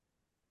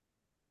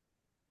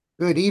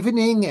Good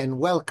evening and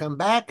welcome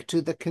back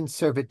to the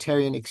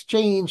Conservatarian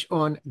Exchange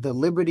on the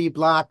Liberty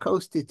Block,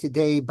 hosted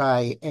today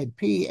by Ed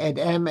P, Ed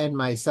M, and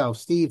myself.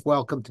 Steve,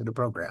 welcome to the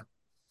program.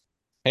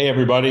 Hey,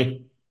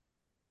 everybody.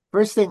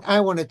 First thing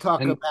I want to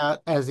talk And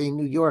about as a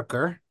New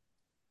Yorker,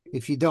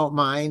 if you don't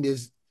mind,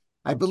 is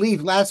I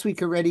believe last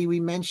week already we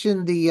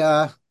mentioned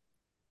the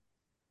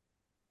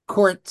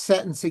court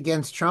sentence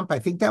against Trump. I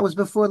think that was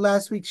before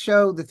last week's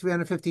show, the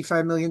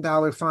 $355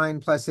 million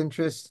fine plus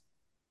interest.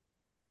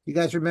 You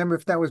guys remember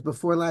if that was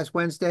before last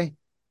Wednesday?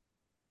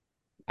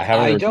 I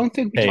haven't I heard don't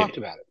think we talked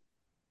tape. about it.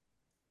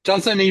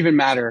 Doesn't even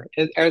matter.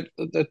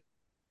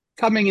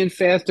 Coming in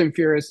fast and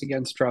furious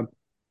against Trump,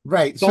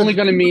 Right. it's So only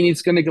going to mean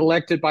he's going to get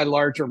elected by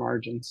larger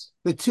margins.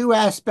 the two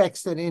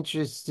aspects that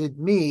interested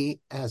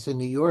me as a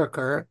New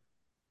Yorker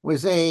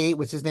was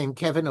what's his name,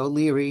 Kevin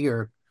O'Leary,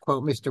 or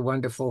quote, Mr.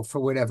 Wonderful, for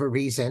whatever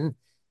reason,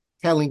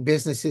 telling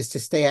businesses to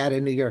stay out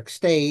of New York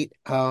State.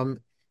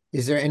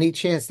 Is there any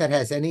chance that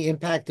has any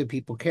impact? Do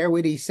people care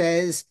what he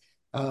says?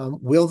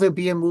 Will there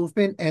be a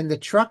movement? And the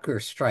trucker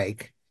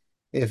strike,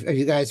 if are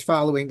you guys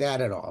following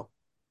that at all?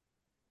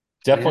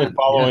 Definitely Man, yes.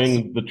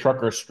 following the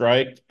trucker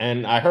strike.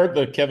 And I heard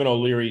the Kevin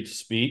O'Leary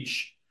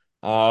speech.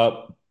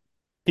 Uh,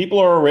 People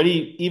are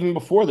already, even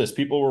before this,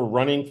 people were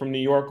running from New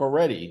York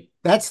already.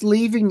 That's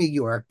leaving New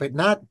York, but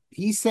not,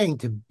 he's saying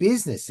to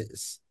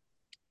businesses.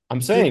 I'm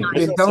Do saying not,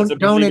 businesses have been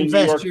don't leaving New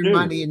invest York your too.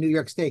 money in New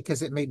York State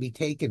because it may be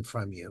taken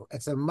from you.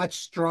 It's a much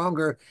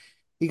stronger.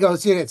 He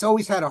goes, yeah, it's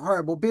always had a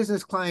horrible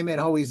business climate,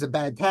 always a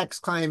bad tax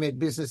climate,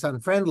 business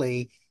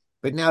unfriendly,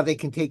 but now they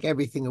can take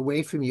everything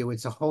away from you.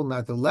 It's a whole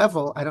nother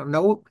level. I don't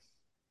know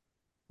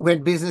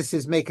when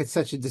businesses make it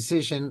such a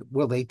decision,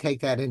 will they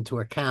take that into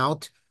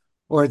account?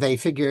 Or they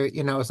figure,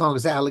 as long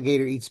as the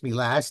alligator eats me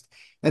last.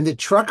 And the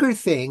trucker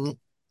thing,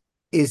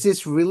 is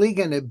this really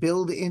going to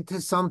build into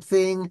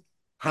something?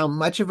 How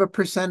much of a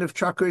percent of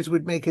truckers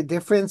would make a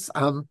difference?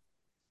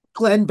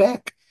 Glenn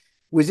Beck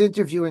was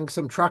interviewing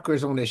some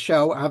truckers on his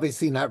show,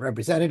 obviously not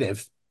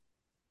representative,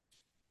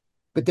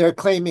 but they're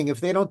claiming if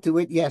they don't do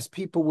it, yes,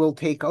 people will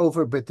take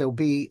over, but they'll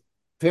be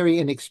very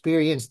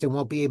inexperienced and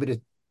won't be able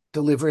to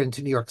deliver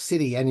into New York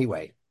City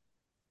anyway.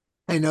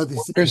 I know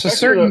this is There's a Especially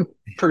certain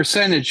the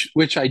percentage,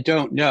 which I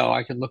don't know,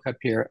 I can look up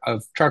here,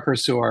 of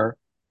truckers who are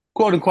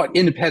quote unquote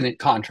independent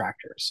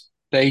contractors.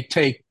 They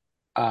take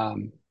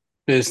um,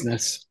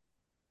 business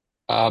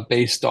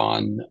based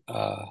on,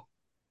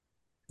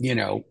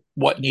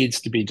 what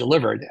needs to be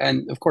delivered.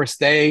 And of course,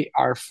 they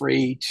are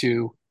free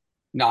to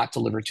not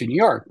deliver to New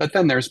York. But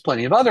then there's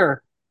plenty of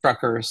other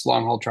truckers,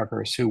 long haul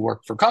truckers who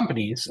work for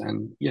companies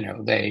and,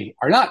 they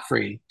are not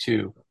free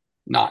to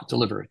not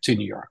deliver to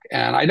New York.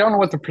 And I don't know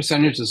what the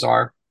percentages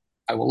are.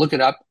 I will look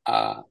it up.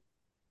 I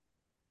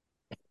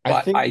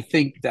But think I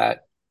think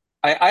that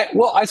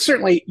I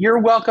certainly, you're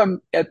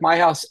welcome at my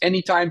house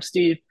anytime,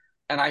 Steve.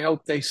 And I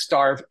hope they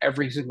starve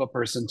every single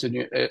person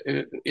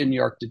in New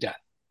York to death.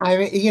 I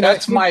mean,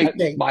 That's here's the my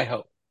thing. my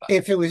hope.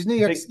 If it was New I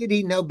York think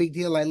City, no big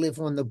deal. I live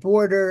on the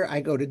border.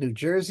 I go to New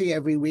Jersey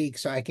every week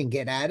so I can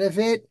get out of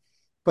it.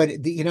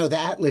 But the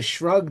Atlas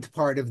Shrugged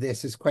part of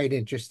this is quite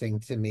interesting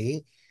to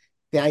me.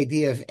 The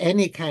idea of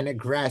any kind of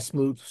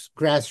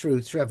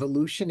grassroots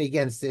revolution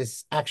against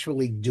this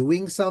actually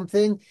doing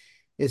something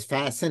is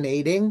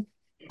fascinating.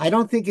 I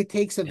don't think it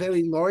takes a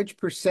very large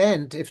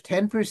percent. If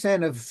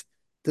 10% of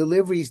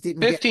deliveries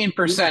didn't get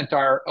 15%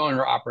 are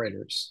owner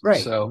operators. right.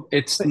 So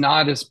it's But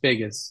not as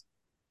big as,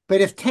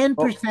 but if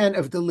well, 10%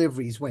 of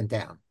deliveries went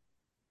down,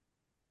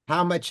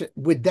 how much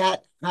would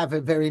that have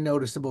a very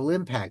noticeable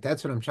impact?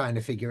 That's what I'm trying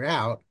to figure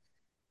out.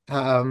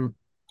 Um,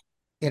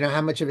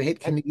 how much of a hit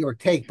I, can New York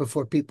take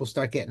before people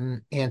start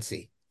getting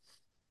antsy?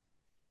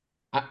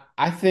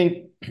 I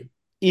think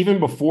even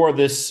before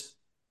this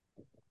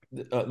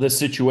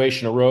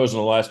situation arose in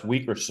the last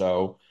week or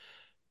so,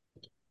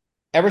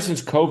 ever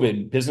since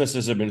COVID,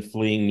 businesses have been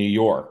fleeing New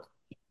York.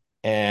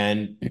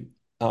 And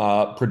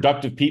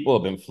productive people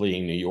have been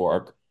fleeing New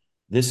York.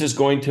 This is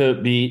going to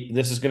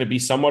be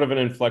somewhat of an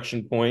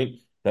inflection point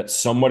that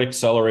somewhat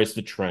accelerates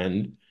the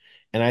trend.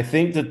 And I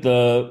think that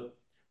the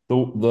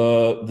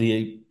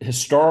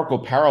historical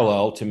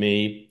parallel to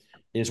me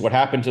is what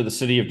happened to the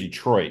city of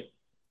Detroit.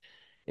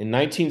 In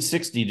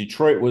 1960,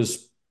 Detroit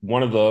was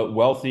one of the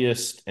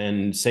wealthiest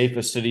and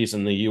safest cities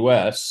in the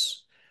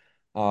US.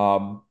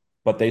 Um,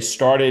 but they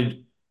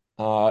started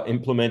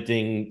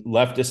implementing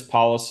leftist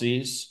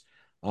policies.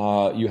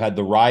 You had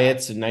the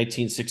riots in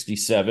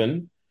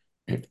 1967,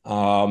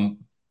 um,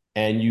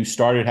 and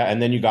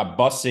then you got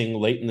busing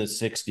late in the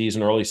 60s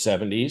and early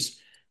 70s,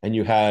 and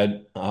you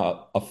had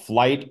a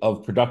flight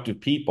of productive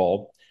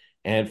people.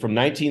 And from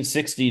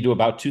 1960 to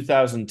about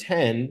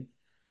 2010,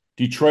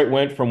 Detroit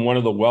went from one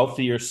of the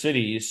wealthier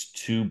cities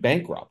to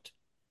bankrupt.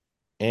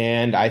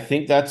 And I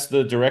think that's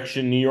the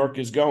direction New York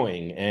is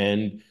going.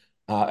 And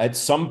at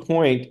some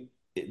point,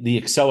 the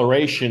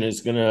acceleration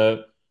is going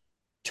to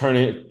turn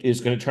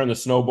the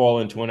snowball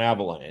into an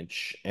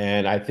avalanche.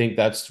 And I think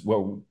that's where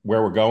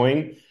we're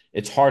going.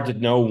 It's hard to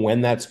know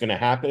when that's going to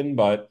happen,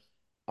 but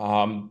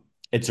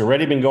it's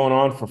already been going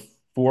on for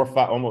 4 or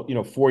 5,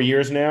 almost 4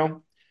 years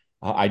now.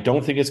 I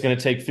don't think it's going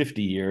to take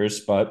 50 years,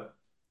 but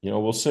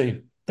we'll see.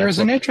 That's There's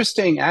what. an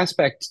interesting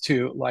aspect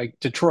to like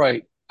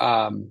Detroit.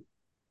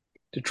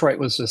 Detroit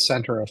was the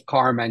center of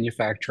car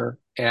manufacture,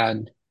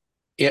 and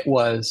it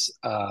was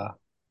a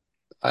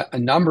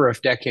number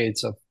of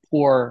decades of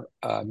poor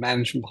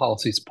management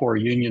policies, poor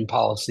union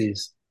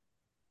policies,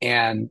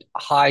 and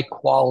high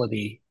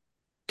quality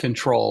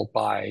control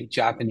by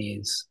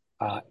Japanese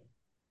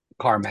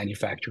car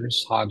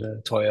manufacturers,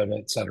 Honda, Toyota,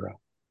 et cetera,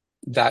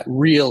 that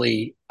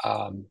really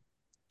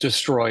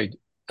destroyed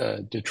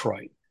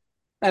Detroit.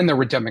 And there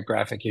were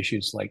demographic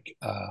issues like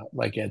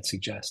Ed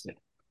suggested.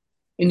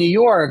 In New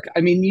York,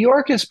 I mean, New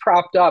York is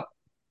propped up.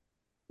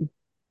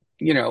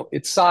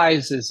 Its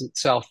size is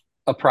itself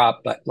a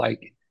prop, but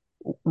like,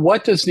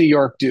 what does New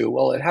York do?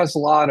 Well, it has a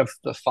lot of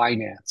the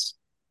finance.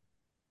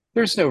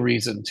 There's no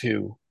reason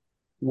to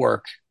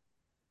work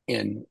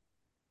in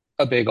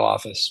a big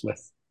office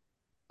with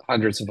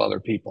hundreds of other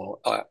people,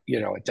 at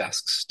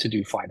desks to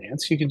do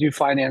finance. You can do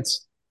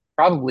finance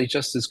probably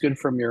just as good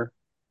from your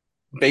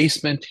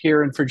basement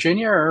here in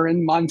Virginia or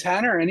in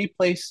Montana or any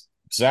place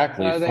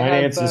Exactly. they have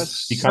Finance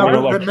is Now, becoming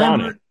electronic.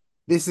 remember,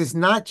 this is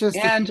not just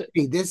the and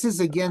city. This is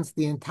against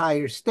the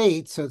entire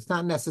state, so it's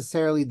not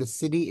necessarily the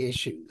city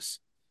issues.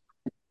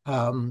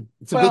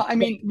 It's a well, big I thing,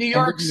 mean,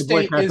 and we're going to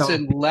boycott the whole.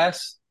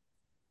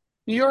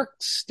 New York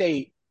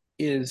State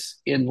is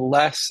in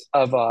less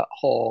of a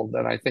hole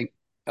than I think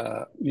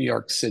New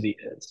York City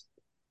is.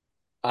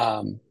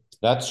 Um,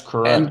 That's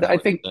correct, and I I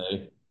would think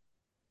say.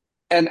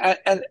 and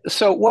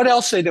so what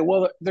else they do?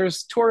 Well,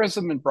 there's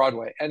tourism in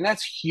Broadway, and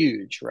that's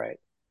huge, right?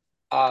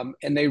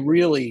 And they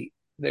really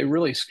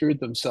screwed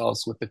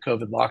themselves with the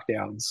COVID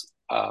lockdowns.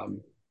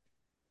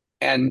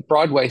 And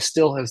Broadway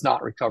still has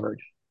not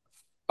recovered.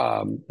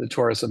 The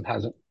tourism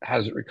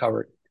hasn't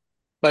recovered.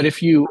 But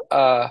if you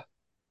look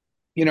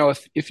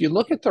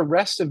at the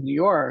rest of New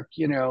York,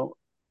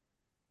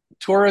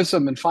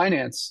 tourism and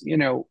finance,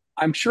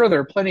 I'm sure there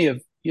are plenty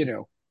of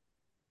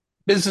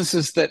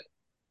businesses that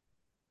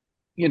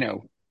you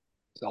know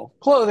sell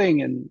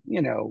clothing and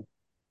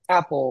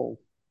Apple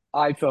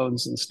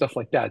iPhones and stuff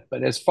like that.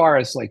 But as far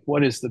as like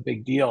what is the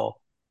big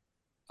deal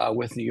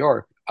with New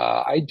York,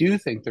 I do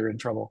think they're in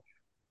trouble.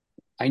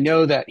 I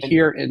know that And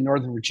here in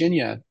Northern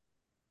Virginia,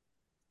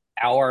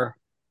 our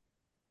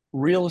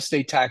real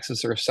estate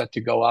taxes are set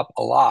to go up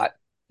a lot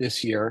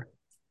this year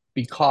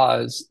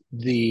because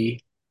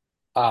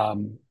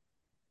um,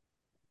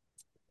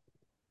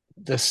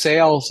 the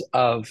sales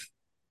of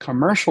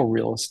commercial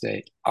real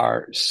estate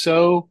are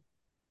so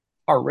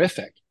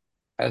horrific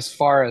as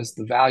far as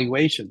the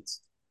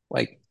valuations,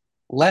 like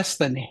less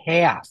than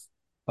half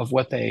of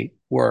what they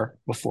were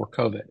before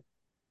COVID.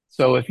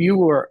 So if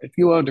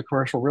you owned a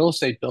commercial real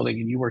estate building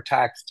and you were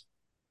taxed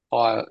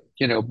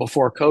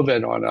before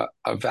COVID on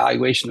a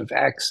valuation of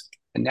X,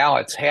 and now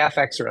it's half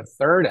X or a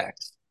third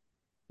X,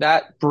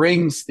 that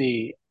brings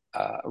the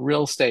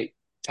real estate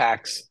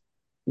tax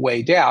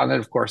way down. And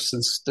of course,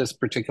 since this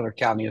particular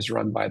county is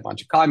run by a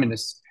bunch of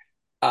communists,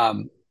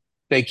 um,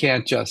 they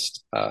can't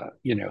just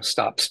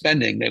stop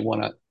spending. They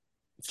want to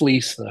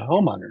fleece the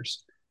homeowners.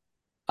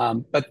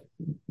 But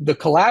the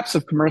collapse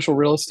of commercial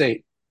real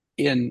estate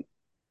in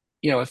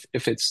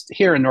if it's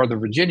here in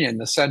Northern Virginia in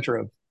the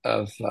center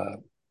of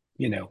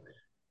you know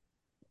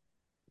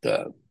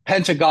the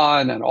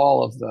Pentagon and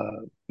all of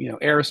the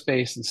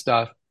airspace and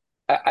stuff,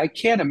 I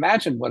can't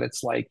imagine what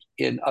it's like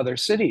in other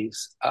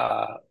cities,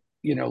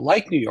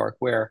 like New York,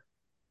 where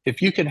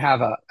if you can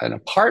have an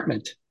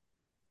apartment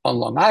on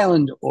Long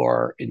Island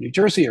or in New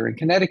Jersey or in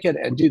Connecticut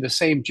and do the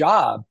same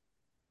job,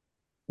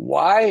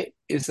 why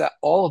is that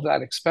all of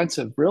that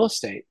expensive real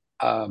estate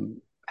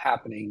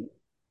happening?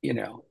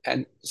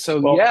 And so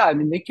well, yeah, I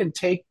mean they can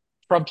take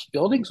Trump's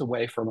buildings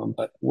away from them,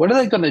 but what are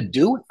they going to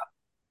do with them?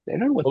 They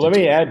don't know what well, to let do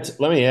me with add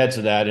let me add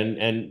to that,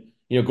 and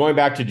going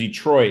back to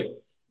Detroit,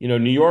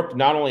 New York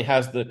not only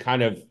has the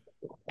kind of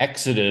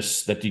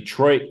exodus that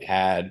Detroit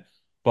had,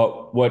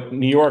 but what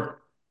New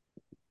York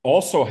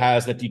also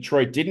has that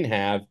Detroit didn't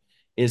have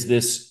is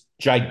this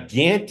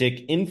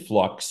gigantic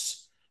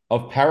influx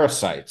of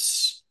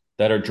parasites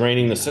that are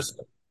draining them. the Yeah.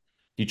 system.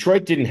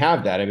 Detroit didn't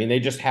have that. I mean, they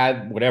just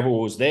had whatever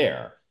was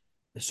there.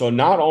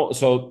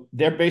 So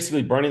they're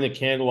basically burning the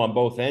candle on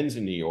both ends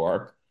in New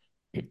York.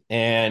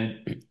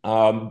 And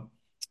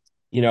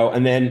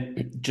and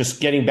then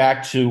just getting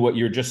back to what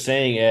you're just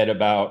saying, Ed,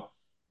 about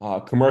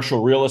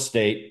commercial real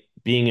estate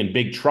being in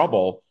big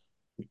trouble,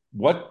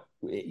 what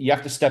you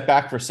have to step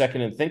back for a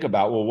second and think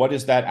about, well, what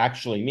does that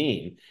actually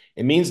mean?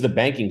 It means the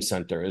banking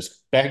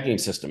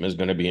system is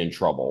going to be in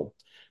trouble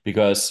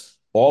because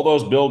all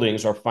those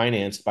buildings are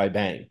financed by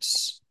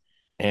banks.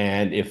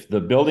 And if the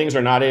buildings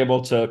are not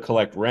able to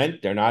collect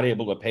rent, they're not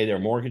able to pay their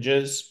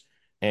mortgages,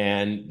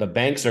 and the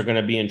banks are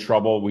going to be in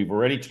trouble. We've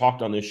already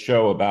talked on this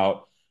show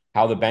about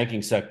how the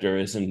banking sector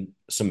is in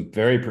some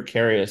very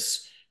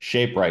precarious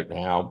shape right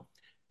now.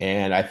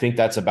 And I think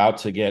that's about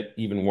to get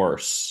even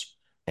worse.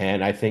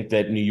 And I think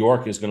that New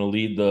York is going to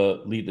lead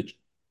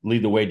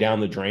the way down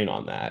the drain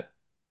on that.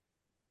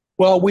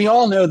 Well, we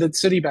all know that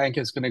Citibank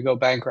is going to go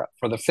bankrupt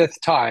for the fifth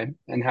time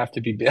and have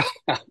to be bailed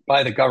out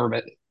by the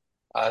government.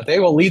 They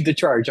will lead the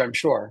charge, I'm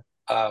sure.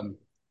 I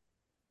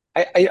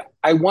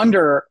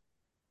wonder,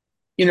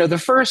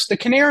 the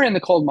canary in the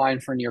coal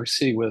mine for New York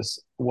City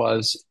was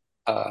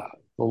the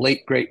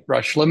late great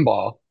Rush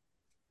Limbaugh,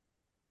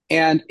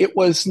 and it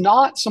was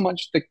not so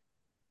much the.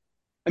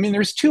 I mean,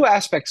 there's two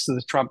aspects to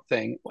the Trump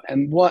thing,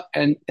 and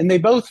they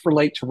both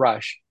relate to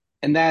Rush,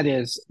 and that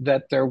is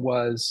that there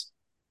was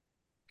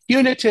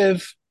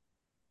punitive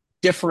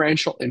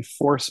differential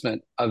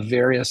enforcement of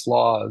various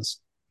laws,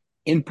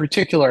 in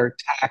particular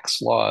tax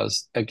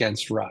laws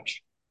against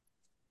Rush,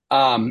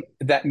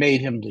 that made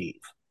him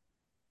leave.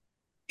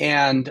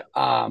 And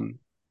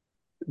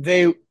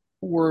they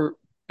were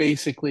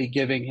basically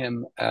giving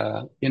him,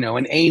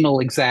 an anal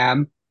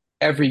exam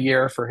every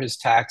year for his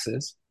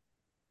taxes.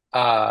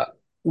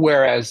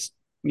 Whereas,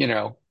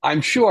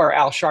 I'm sure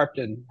Al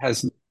Sharpton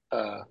has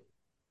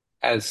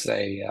as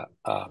a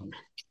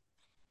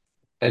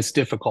as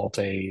difficult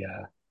a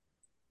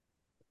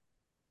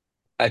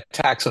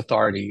tax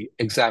authority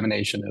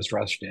examination as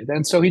Rush did,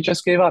 and so he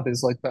just gave up.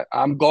 It's like,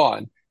 I'm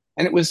gone,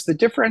 and it was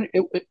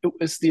it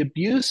was the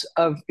abuse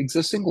of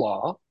existing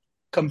law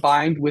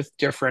combined with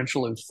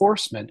differential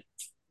enforcement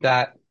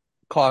that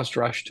caused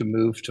Rush to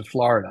move to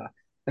Florida,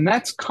 and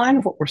that's kind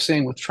of what we're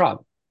seeing with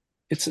Trump.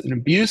 It's an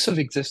abuse of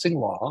existing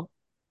law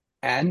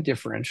and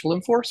differential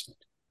enforcement.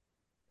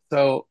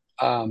 So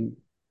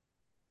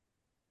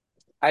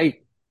I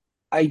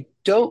I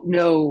don't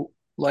know,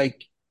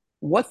 like,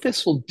 what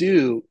this will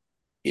do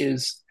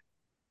is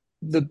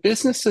the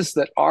businesses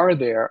that are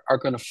there are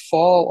going to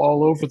fall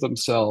all over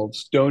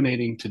themselves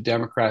donating to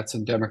Democrats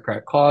and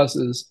Democrat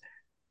causes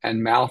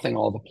and mouthing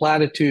all the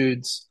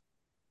platitudes,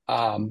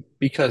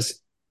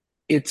 because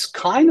it's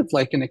kind of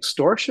like an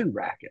extortion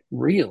racket,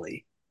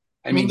 really.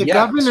 I I mean, mean, the yes,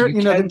 governor, you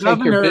can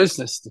take your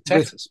business to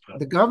with Texas, but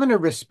the governor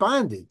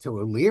responded to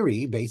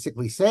O'Leary,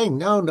 basically saying,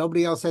 "No,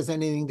 nobody else has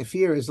anything to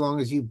fear as long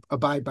as you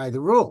abide by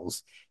the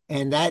rules."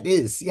 And that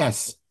is,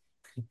 yes,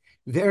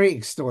 very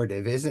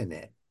extortive, isn't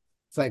it?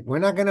 It's like we're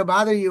not going to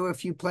bother you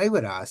if you play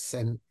with us.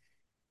 And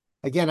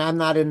again, I'm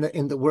not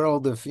in the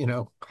world of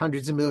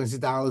hundreds of millions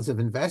of dollars of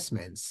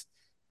investments,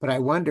 but I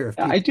wonder if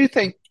I people do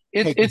think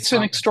take this it's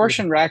an seriously.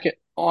 extortion racket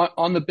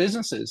on the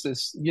businesses.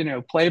 Is,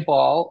 play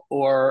ball,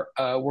 or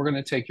we're going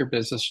to take your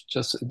business,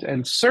 just,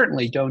 and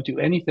certainly don't do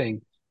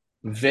anything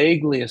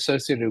vaguely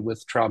associated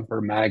with Trump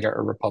or MAGA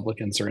or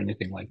Republicans or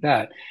anything like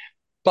that.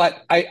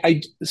 But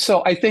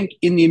so I think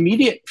in the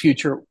immediate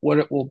future, what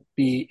it will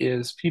be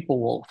is people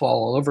will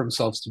fall all over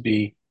themselves to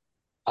be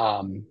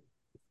um,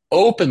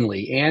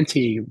 openly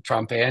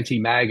anti-Trump,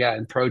 anti-MAGA,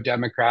 and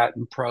pro-Democrat,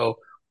 and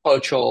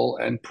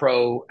pro-Hochul, and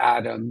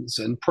pro-Adams,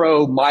 and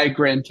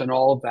pro-migrant, and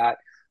all of that.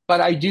 But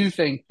I do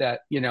think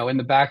that, in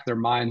the back of their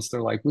minds,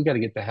 they're like, we got to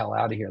get the hell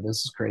out of here.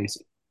 This is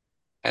crazy.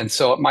 And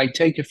so it might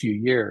take a few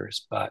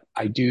years, but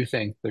I do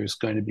think there's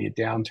going to be a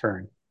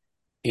downturn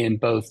in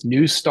both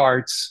new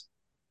starts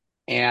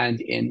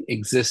and in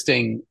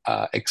existing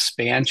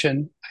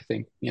expansion. I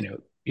think,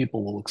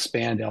 people will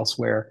expand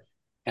elsewhere,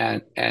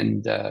 and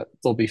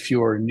there'll be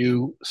fewer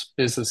new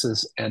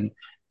businesses, and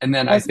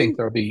then I think Doesn't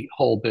there'll be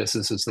whole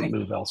businesses that right,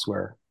 move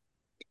elsewhere.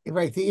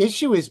 right. The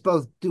issue is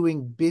both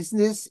doing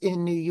business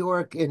in New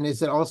York, and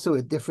is it also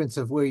a difference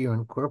of where you're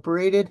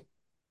incorporated?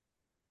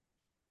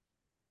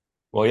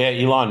 Well, yeah,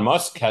 Elon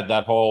Musk had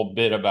that whole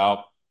bit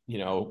about,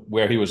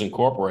 where he was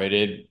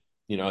incorporated.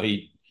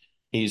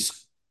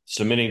 He's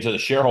submitting to the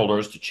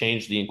shareholders to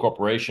change the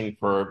incorporation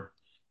for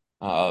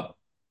uh,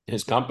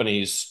 his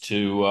companies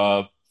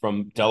to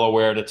from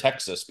Delaware to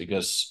Texas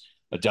because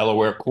a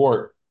Delaware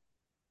court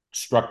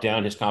struck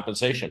down his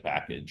compensation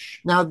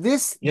package. Now,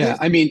 Yeah,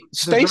 I mean,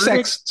 the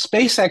verdict,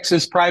 SpaceX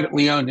is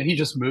privately owned, and he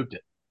just moved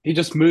it. He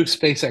just moved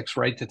SpaceX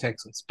right to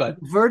Texas. the But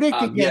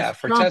verdict yeah, against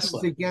for Trump is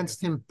Tesla.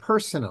 against him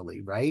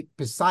personally, right?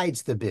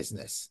 Besides the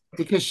business,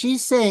 because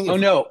she's saying, Oh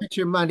if no, I get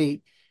your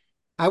money,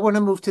 I want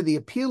to move to the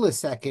appeal a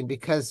second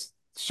because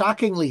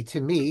shockingly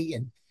to me,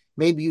 and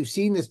maybe you've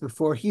seen this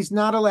before, he's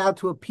not allowed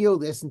to appeal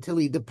this until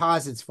he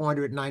deposits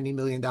 $490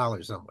 million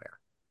somewhere,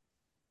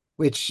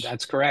 which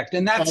that's correct,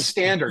 and that's that's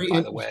standard, very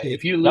by the way.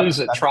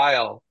 interesting. Yep.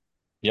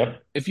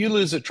 Yep. If you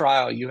lose a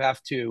trial, you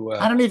have to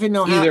I don't even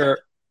know how. either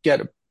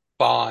get a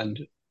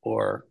bond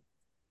or,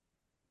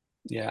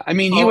 yeah. I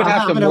mean, he Oh, would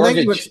have I'm to going to let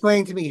you mortgage.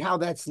 explain to me how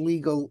that's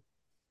legal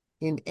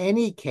in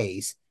any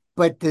case.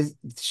 But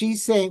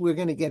she's saying we're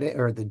going to get it,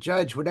 or the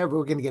judge, whatever,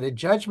 we're going to get a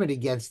judgment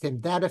against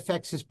him. That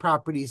affects his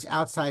properties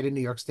outside of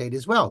New York State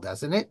as well,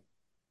 doesn't it?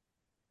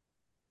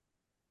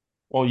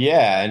 Well,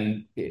 yeah,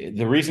 and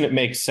the reason it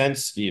makes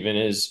sense, Stephen,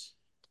 is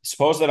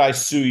suppose that I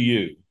sue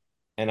you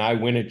and I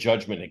win a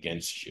judgment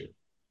against you.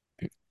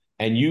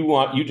 And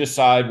you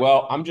decide,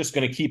 well, I'm just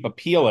going to keep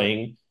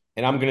appealing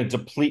and I'm going to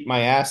deplete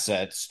my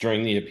assets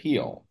during the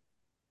appeal.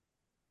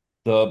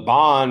 The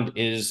bond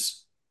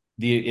is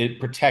it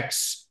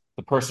protects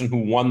the person who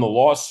won the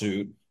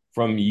lawsuit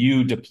from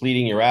you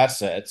depleting your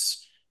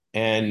assets,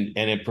 and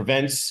it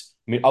prevents.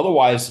 I mean,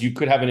 otherwise you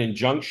could have an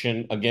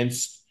injunction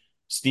against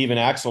Steven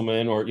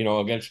Axelman or,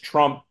 against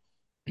Trump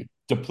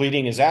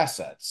depleting his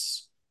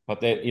assets. But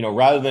they,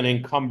 rather than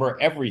encumber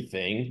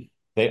everything,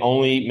 they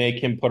only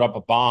make him put up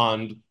a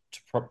bond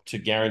to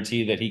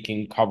guarantee that he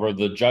can cover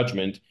the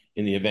judgment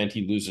in the event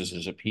he loses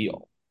his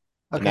appeal.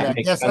 And Okay, that I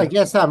makes guess I sense.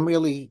 guess I'm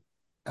really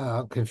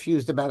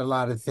confused about a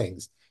lot of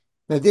things.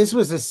 Now, this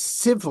was a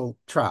civil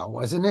trial,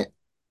 wasn't it?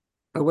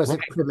 Or was it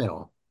Right.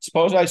 criminal?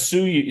 Suppose I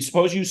sue you.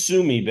 Suppose you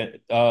sue me,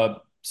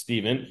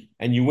 Stephen,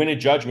 and you win a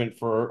judgment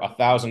for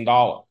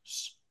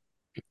 $1,000.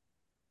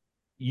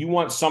 You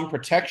want some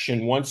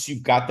protection once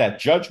you've got that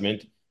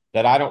judgment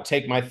that I don't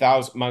take my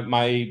thousand,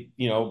 my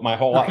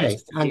whole Okay,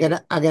 estate. I'm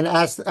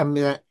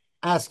gonna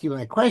ask you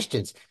my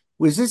questions.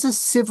 Was this a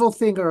civil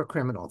thing or a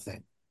criminal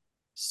thing?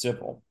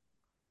 Civil.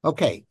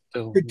 Okay.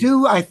 So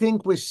Purdue, I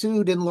think, was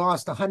sued and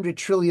lost $100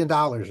 trillion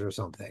or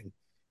something.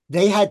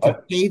 They had to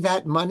But pay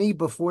that money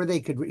before they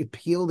could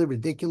appeal the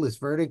ridiculous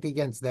verdict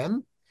against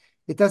them.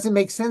 It doesn't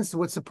make sense.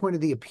 What's the point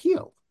of the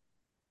appeal?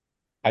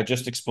 I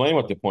just explained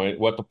what the point.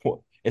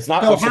 It's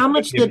not So what's the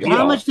point of the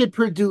how much appeal. did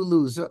Purdue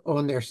lose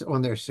on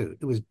their suit?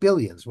 It was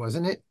billions,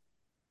 wasn't it?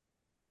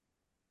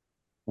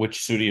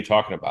 Which suit are you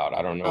talking about?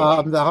 I don't know what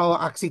you. The whole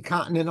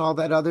OxyContin and all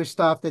that other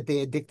stuff that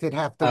they addicted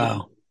have to,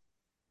 oh,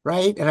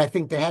 right? And I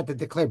think they had to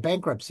declare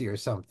bankruptcy or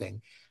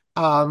something.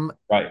 Um,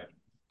 Right.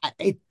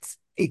 it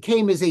it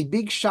came as a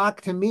big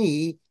shock to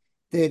me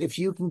that if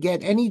you can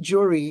get any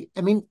jury,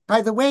 I mean,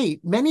 by the way,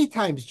 many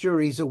times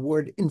juries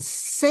award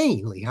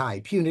insanely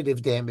high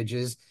punitive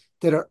damages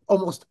that are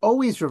almost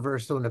always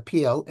reversed on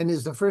appeal, and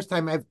is the first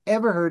time I've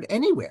ever heard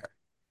anywhere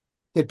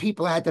that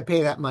people had to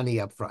pay that money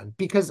up front.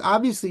 Because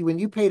obviously, when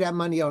you pay that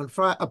money up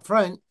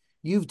front,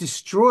 you've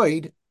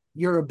destroyed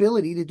your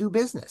ability to do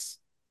business.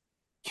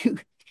 You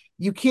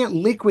you can't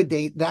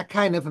liquidate that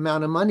kind of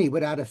amount of money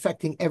without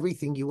affecting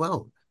everything you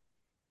own.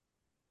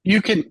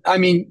 you can, I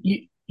mean,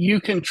 you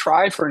can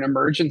try for an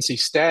emergency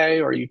stay,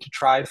 or you could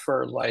try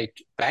for like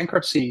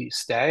bankruptcy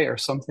stay or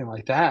something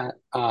like that.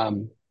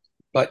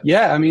 But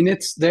yeah, I mean,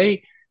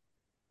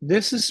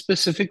 this is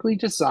specifically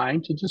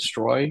designed to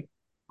destroy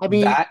I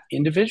mean, that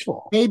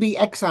individual. maybe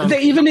Exxon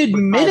They came even up with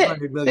admit five it.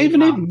 hundred They million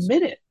even dollars.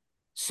 admit it.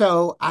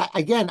 So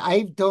I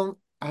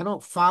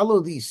don't follow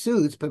these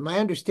suits, but my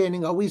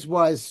understanding always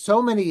was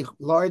so many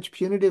large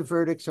punitive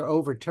verdicts are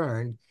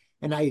overturned,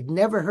 and I had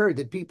never heard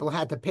that people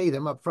had to pay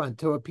them up front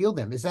to appeal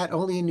them. Is that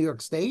only in New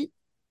York State?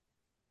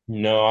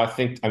 No, I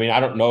mean, I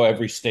don't know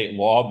every state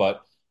law,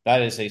 but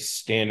that is a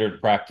standard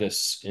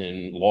practice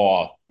in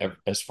law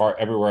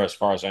everywhere as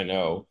far as I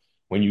know.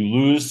 When you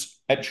lose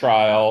at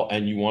trial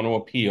and you want to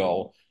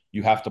appeal,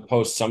 you have to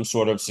post some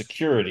sort of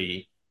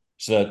security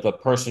so that the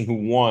person who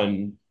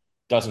won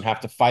doesn't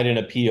have to fight an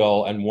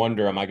appeal and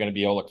wonder, am I going to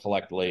be able to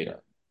collect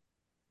later?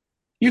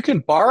 You can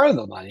borrow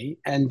the money,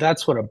 and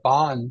that's what a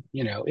bond,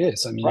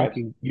 is. I mean,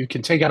 Right. you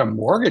can take out a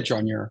mortgage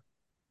on your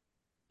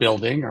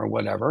building or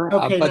whatever.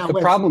 Okay, But now the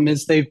wait. problem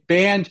is they've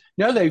banned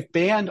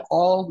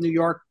all New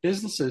York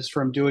businesses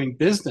from doing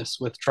business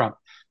with Trump.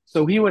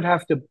 So he would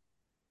have to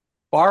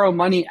borrow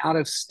money out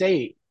of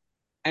state,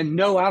 and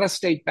no out of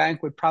state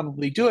bank would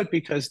probably do it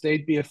because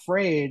they'd be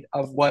afraid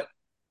of what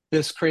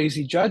this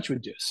crazy judge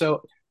would do.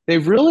 So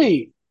they've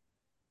really,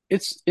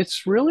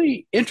 it's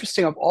really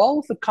interesting. Of all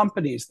of the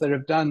companies that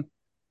have done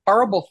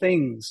horrible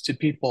things to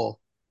people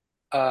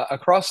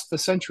across the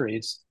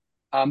centuries,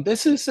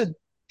 this is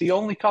the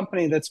only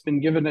company that's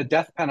been given a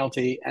death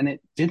penalty, and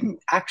it didn't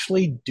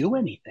actually do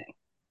anything.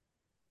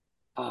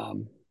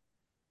 Um,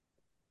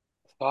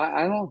 so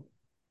I don't know.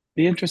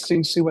 Be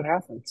interesting to see what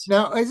happens.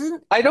 Now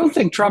isn't I don't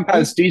think Trump I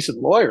has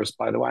decent lawyers,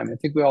 by the way. I mean, I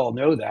think we all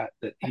know that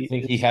I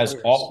think he his has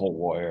lawyers. awful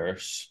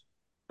lawyers.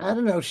 I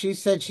don't know. She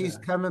said she's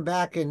Yeah. coming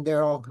back and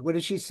they're all, what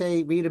did she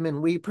say? Read them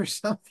and weep or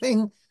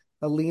something?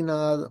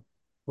 Alina,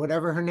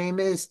 whatever her name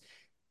is.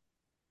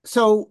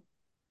 So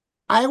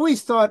I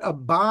always thought a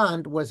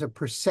bond was a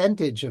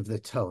percentage of the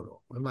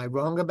total. Am I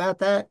wrong about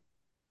that?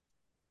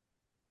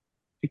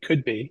 It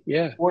could be.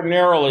 Yeah.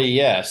 Ordinarily,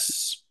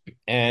 yes.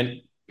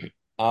 And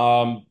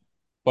Um,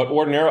 but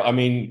ordinarily, I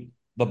mean,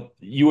 the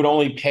you would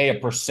only pay a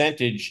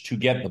percentage to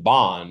get the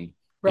bond.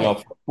 Right.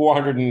 For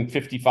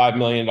 $455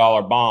 million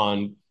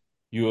bond,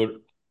 you would,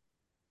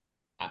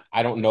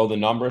 I don't know the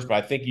numbers, but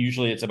I think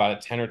usually it's about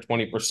a 10 or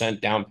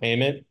 20% down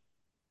payment.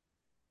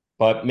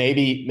 But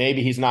maybe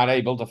he's not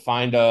able to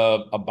find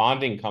a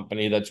bonding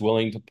company that's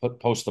willing to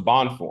post the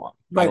bond for him.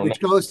 I Right. don't know. Which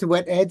goes to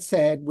what Ed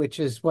said, which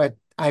is what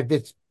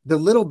it's the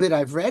little bit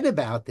I've read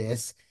about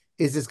this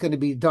is it's going to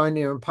be darn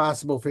near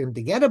impossible for him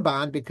to get a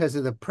bond because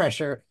of the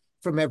pressure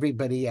from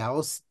everybody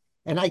else.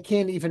 And I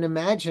can't even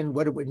imagine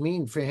what it would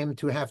mean for him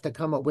to have to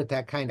come up with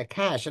that kind of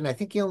cash. And I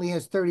think he only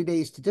has 30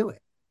 days to do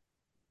it.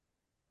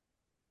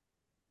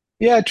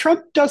 Yeah.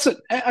 Trump doesn't.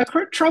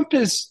 Trump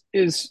is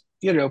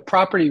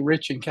property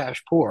rich and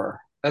cash poor.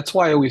 That's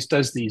why he always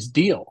does these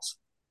deals.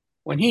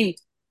 When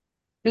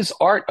his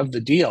art of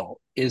the deal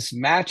is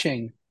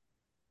matching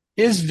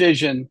his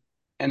vision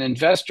and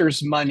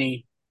investors'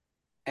 money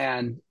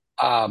and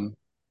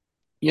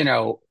you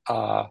know,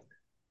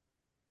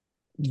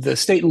 the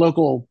state and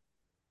local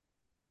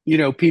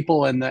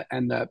people and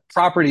the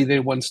property they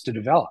wants to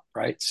develop,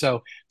 right?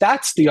 So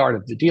that's the art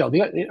of the deal.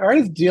 The art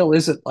of the deal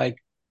isn't like,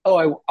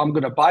 oh, I'm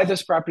going to buy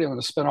this property, I'm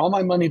going to spend all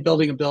my money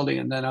building a building,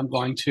 and then I'm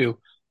going to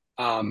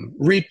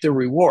reap the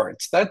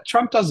rewards. That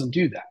Trump doesn't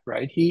do that,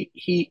 right? He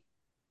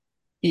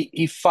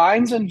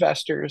finds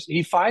investors,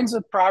 he finds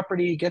a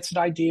property, he gets an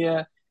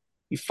idea,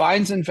 he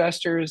finds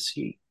investors,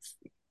 he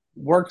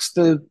works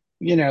the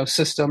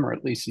system, or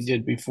at least he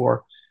did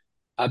before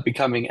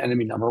becoming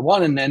enemy number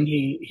one, and then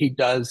he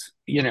does,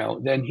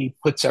 then he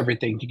puts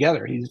everything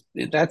together.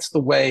 That's the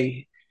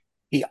way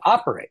he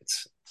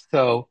operates.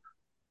 So,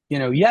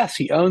 yes,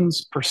 he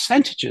owns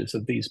percentages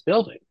of these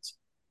buildings.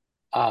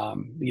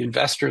 The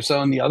investors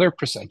own the other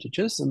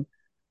percentages, and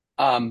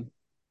um,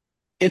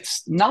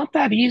 it's not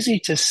that easy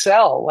to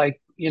sell.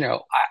 Like,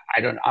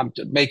 I don't. I'm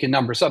making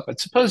numbers up, but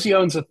suppose he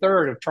owns a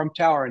third of Trump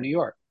Tower in New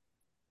York.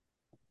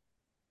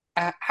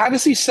 How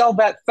does he sell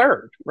that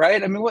third?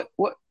 Right? I mean, what?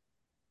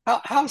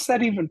 How is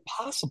that even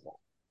possible?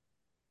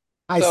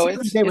 I So see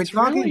it's they were it's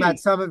talking about really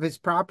some of his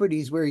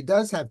properties where he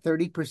does have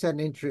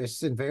 30%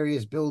 interests in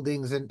various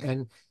buildings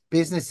and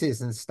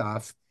businesses and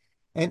stuff.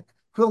 And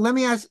Phil, let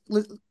me ask,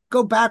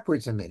 go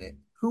backwards a minute.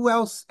 Who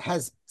else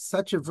has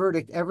such a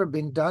verdict ever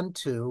been done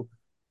to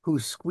who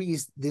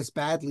squeezed this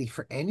badly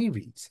for any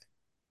reason?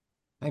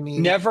 I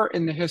mean, never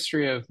in the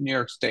history of New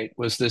York State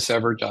was this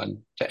ever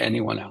done to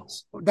anyone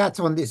else. that's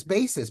on this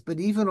basis, but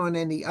even on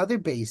any other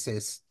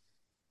basis,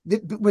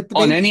 what the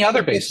On any basically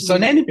other what this basis,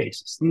 on means, any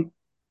basis.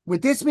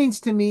 what this means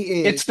to me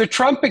is It's the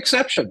Trump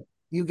exception.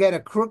 you get a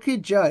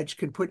crooked judge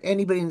could put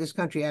anybody in this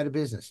country out of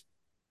business.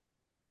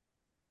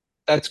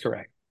 That's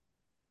correct.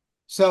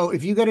 So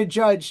if you get a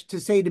judge to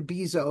say to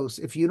Bezos,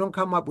 if you don't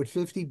come up with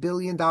 $50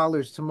 billion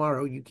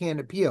tomorrow, you can't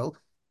appeal,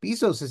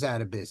 Bezos is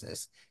out of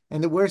business.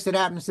 And the worst that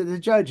happens to the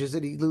judge is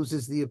that he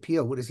loses the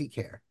appeal. What does he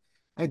care?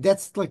 And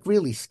that's like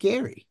really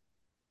scary.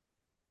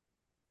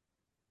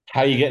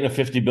 How are you getting a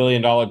 $50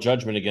 billion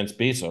judgment against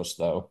Bezos,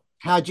 though?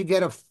 How'd you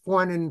get a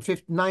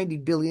 450,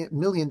 $90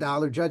 million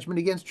judgment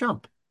against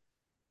Trump?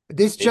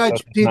 This Bezos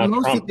judge is did not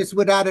most of Trump. this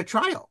without a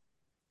trial.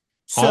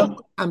 So Huh?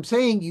 I'm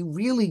saying you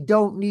really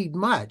don't need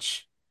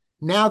much.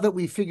 Now that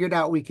we figured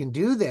out we can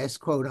do this,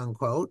 quote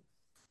unquote,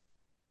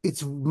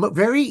 it's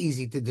very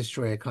easy to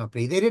destroy a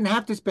company. They didn't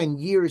have to spend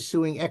years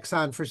suing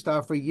Exxon for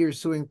stuff or years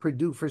suing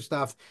Purdue for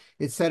stuff,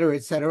 et cetera,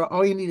 et cetera.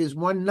 All you need is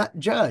one nut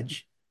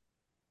judge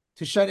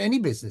to shut any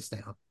business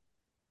down.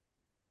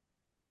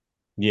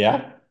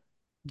 Yeah.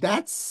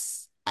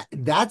 That's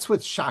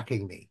what's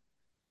shocking me.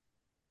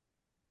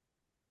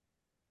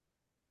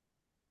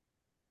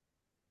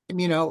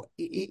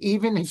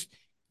 And,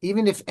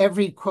 even if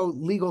every quote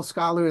legal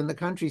scholar in the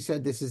country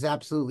said this is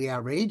absolutely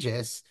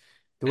outrageous,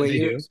 the And way they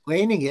you're do.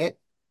 explaining it,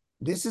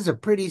 this is a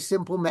pretty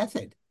simple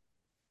method.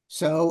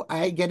 So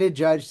I get a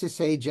judge to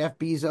say Jeff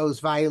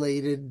Bezos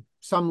violated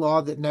some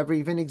law that never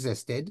even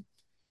existed.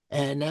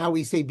 And now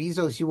we say,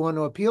 Bezos, you want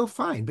to appeal?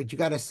 Fine, but you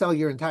got to sell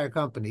your entire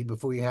company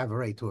before you have a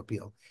right to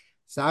appeal.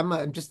 So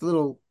I'm just a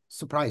little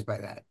surprised by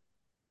that.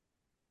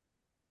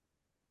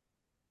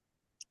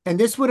 And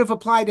this would have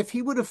applied if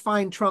he would have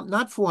fined Trump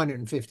not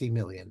 450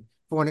 million,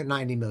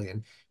 490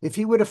 million. If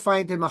he would have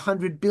fined him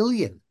 100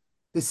 billion,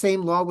 the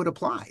same law would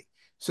apply.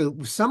 So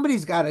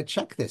somebody's got to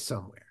check this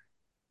somewhere.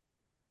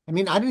 I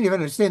mean, I didn't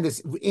even understand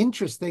this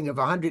interest thing of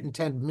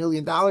 $110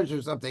 million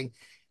or something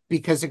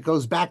because it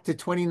goes back to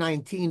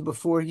 2019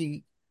 before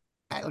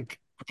I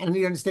don't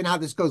even understand how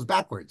this goes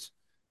backwards.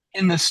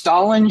 In the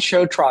Stalin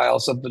show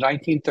trials of the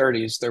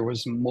 1930s, there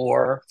was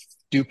more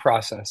due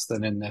process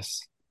than in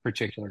this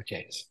particular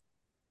case.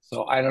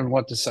 So I don't know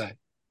what to say.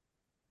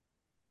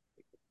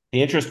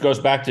 The interest goes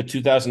back to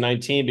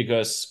 2019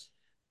 because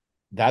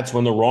that's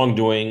when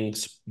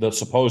the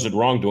supposed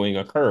wrongdoing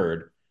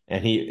occurred,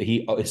 and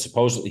he's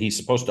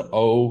supposed to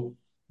owe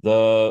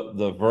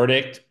the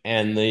verdict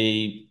and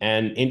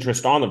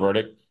interest on the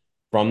verdict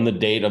from the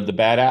date of the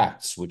bad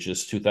acts, which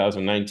is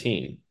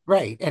 2019.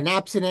 Right. And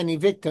absent any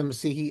victims,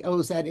 see, he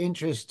owes that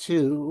interest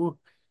to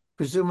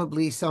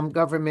presumably some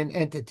government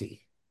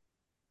entity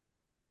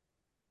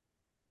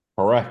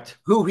Correct.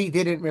 who he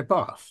didn't rip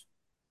off.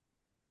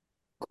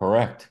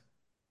 Correct.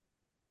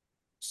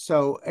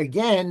 So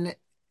again,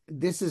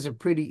 this is a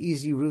pretty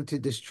easy route to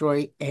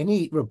destroy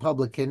any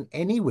Republican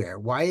anywhere.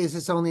 Why is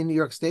this only New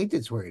York State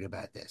that's worried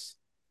about this?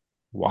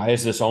 Why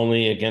is this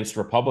only against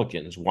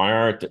Republicans? Why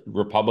aren't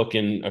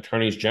Republican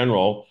attorneys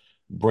general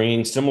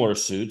bringing similar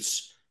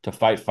suits to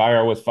fight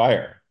fire with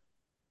fire?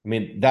 I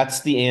mean,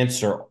 that's the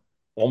answer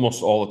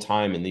almost all the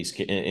time in these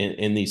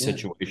Yeah.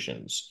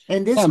 situations.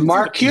 And this Yeah, was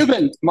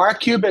Mark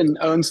Cuban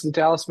owns the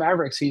Dallas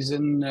Mavericks. He's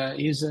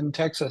in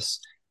Texas,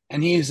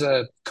 and he's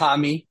a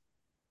commie.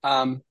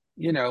 Um,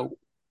 you know,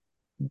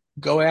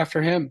 go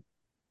after him.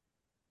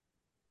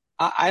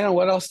 I don't know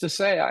what else to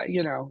say.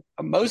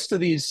 Most of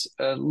these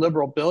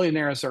liberal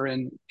billionaires are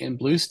in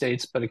blue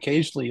states, but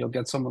occasionally you'll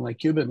get someone like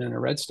Cuban in a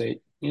red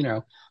state.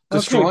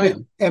 Okay, destroy but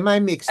them. am I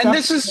mixed And up?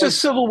 this is just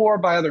Because civil war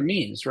by other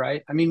means,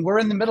 right? I mean, we're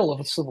in the middle of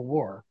a civil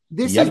war,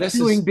 this is and Yep. this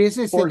doing is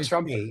business in Fort a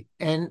Trump. state,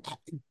 and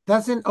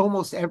doesn't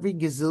almost every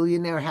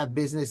gazillionaire have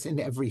business in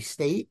every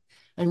state?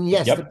 I mean,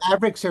 yes, the Yep.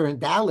 Mavericks are in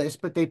Dallas,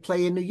 but they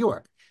play in New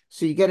York.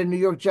 So you get a New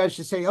York judge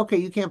to say, okay,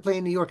 you can't play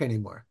in New York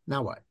anymore.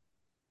 Now what?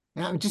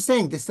 And I'm just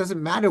saying this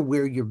doesn't matter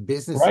where your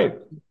business is. Right.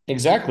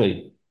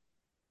 Exactly.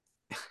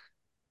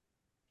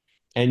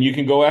 And you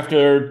can go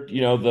after,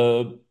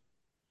 the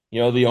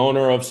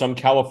owner of some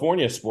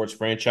California sports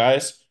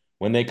franchise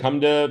when they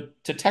come to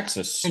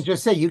And Texas.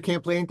 just say you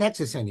can't play in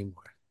Texas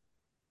anymore.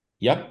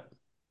 Yep.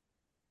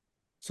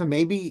 So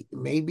maybe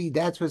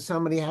that's what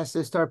somebody has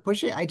to start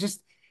pushing.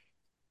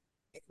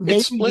 It Maybe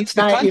splits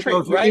the not, country,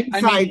 if you're right?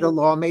 I inside mean, the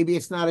law, maybe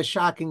it's not as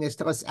shocking as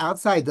to us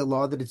outside the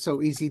law that it's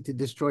so easy to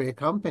destroy a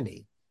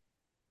company.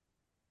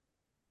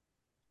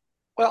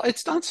 well,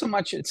 it's not so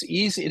much it's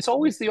easy. It's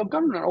always the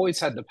government always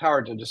had the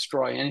power to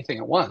destroy anything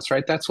at once,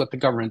 right? That's what the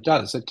government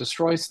does. It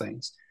destroys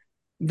things.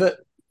 The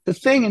the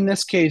thing in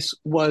this case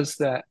was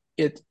that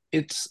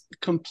it's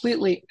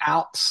completely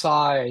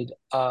outside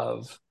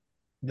of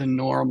the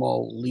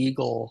normal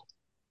legal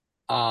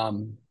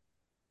um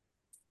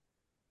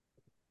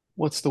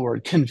what's the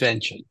word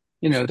convention.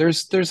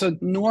 There's a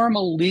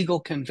normal legal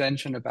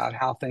convention about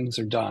how things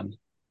are done,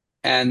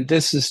 and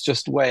this is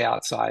just way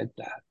outside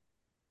that.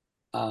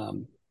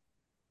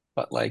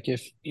 But like,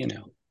 if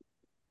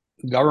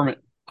government,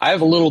 I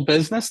have a little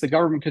business, the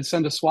government could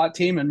send a SWAT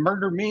team and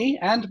murder me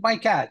and my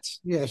cats,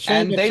 Yeah,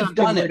 shame and if they've something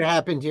done were it. to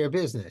happen to your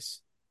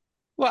business.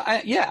 Well,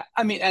 yeah,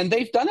 I mean, and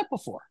they've done it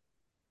before.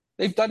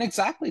 They've done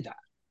exactly that.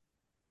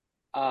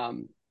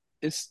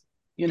 It's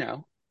you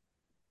know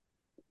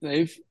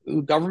they've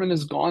the government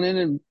has gone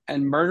in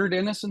and murdered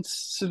innocent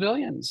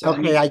civilians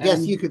Okay, I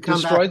guess and you could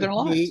come back destroyed with their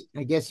me. lives.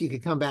 I guess you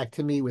could come back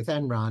to me with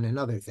Enron and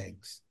other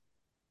things.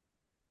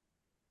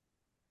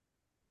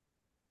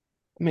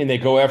 I mean, they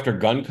go after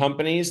gun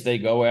companies, they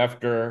go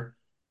after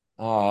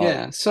uh,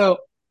 Yeah, so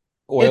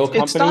oil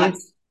it's not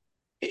companies.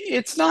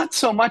 it's not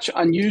so much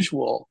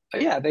unusual.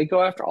 Yeah, they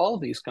go after all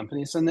of these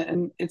companies,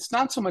 and it's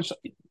not so much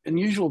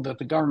unusual that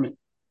the government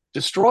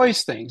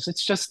destroys things.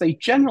 It's just they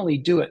generally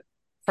do it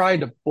try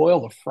to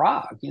boil the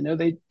frog.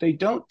 They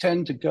don't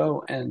tend to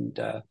go and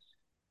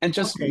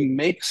just Okay.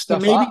 make So stuff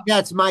maybe up.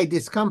 that's my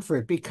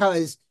discomfort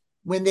because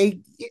when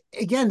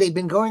again, they've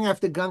been going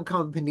after gun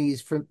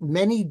companies for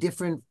many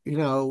different,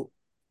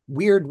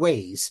 weird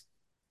ways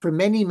for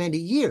many, many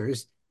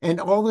years. And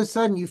all of a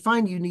sudden you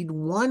find you need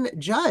one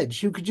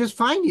judge who could just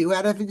find you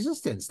out of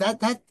existence.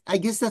 I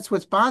guess that's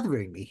what's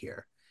bothering me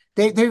here.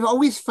 They're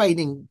always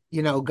fighting,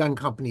 gun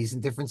companies in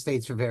different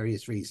states for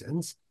various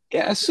reasons.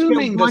 Yeah, Get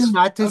assuming one this,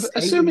 not to say,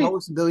 assuming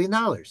it's $1 billion.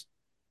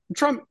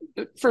 Trump,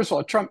 first of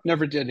all, Trump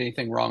never did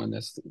anything wrong in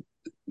this.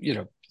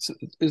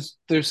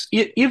 There's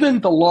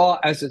even the law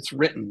as it's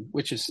written,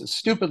 which is a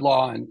stupid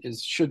law and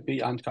should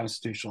be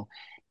unconstitutional.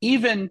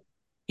 Even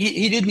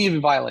he didn't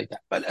even violate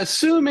that. But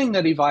assuming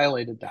that he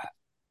violated that,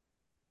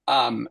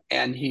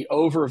 and he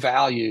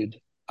overvalued,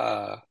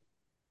 uh,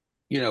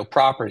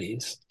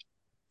 properties,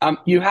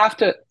 you have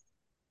to,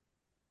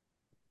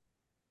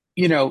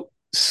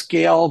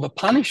 scale the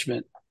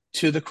punishment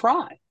to the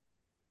crime.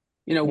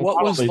 Well,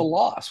 What was the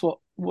loss?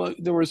 Well,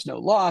 there was no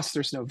loss.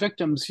 There's no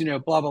victims.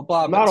 Blah blah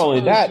blah. not But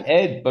only suppose, that,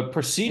 Ed, but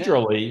yeah,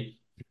 procedurally,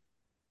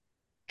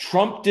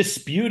 Trump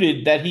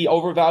disputed that he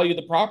overvalued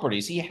the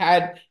properties. He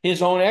had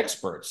his own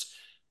experts.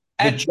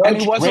 The and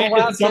he judge wasn't granted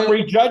allowed to.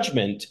 summary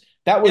judgment.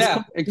 That was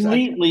Yeah,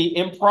 exactly. completely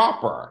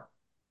improper.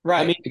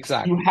 I Right, mean,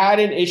 you exactly. had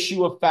an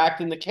issue of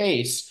fact in the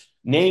case,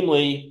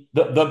 namely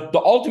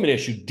the ultimate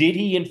issue. Did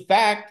he in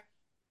fact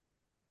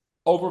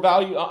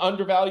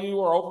undervalue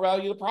or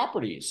overvalue the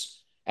properties?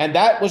 And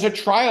that was a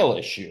trial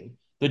issue.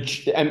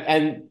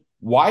 And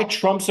why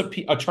Trump's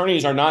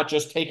attorneys are not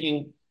just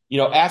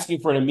asking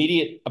for an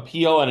immediate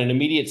appeal and an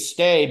immediate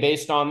stay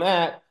based on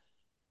that.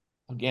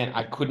 Again,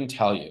 I couldn't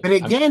tell you. But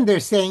again,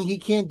 they're saying he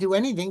can't do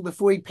anything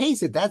before he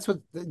pays it. That's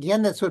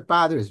what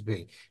bothers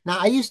me. Now,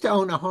 I used to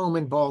own a home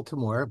in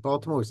Baltimore.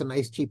 Baltimore was a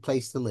nice, cheap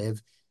place to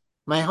live.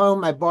 My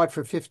home I bought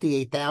for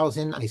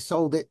 58,000. I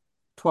sold it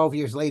 12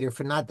 years later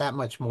for not that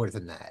much more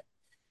than that.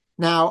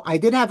 Now, I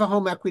did have a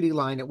home equity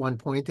line at one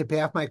point to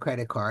pay off my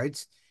credit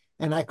cards.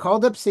 And I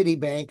called up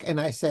Citibank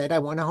and I said, I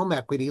want a home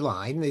equity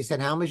line. And they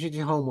said, how much is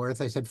your home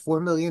worth? I said,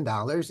 $4 million.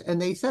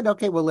 And they said,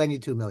 okay, we'll lend you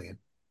 2 million.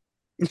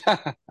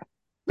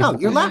 No,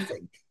 you're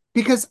laughing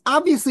because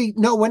obviously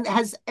no one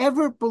has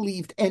ever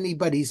believed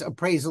anybody's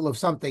appraisal of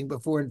something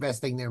before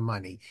investing their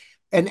money.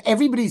 And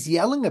everybody's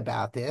yelling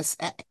about this.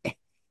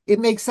 It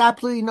makes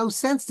absolutely no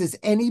sense. Does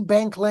any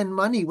bank lend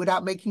money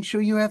without making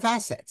sure you have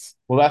assets?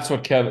 Well, that's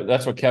what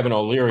Kevin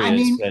O'Leary I has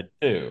mean, said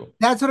too.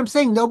 that's what I'm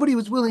saying. Nobody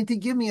was willing to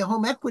give me a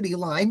home equity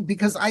line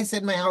because I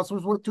said my house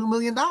was worth $2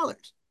 million.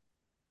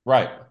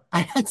 Right.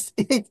 I had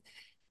it.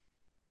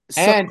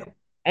 So And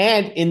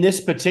and in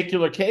this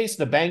particular case,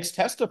 the banks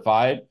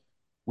testified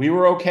we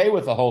were okay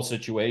with the whole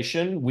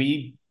situation.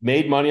 We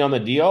made money on the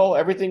deal.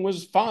 Everything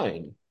was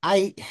fine.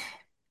 I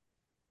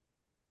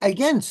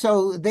again,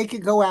 so they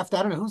could go after,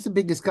 I don't know, who's the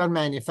biggest gun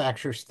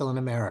manufacturer still in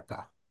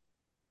America?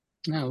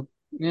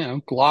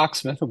 Glock,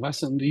 Smith and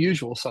Wesson, the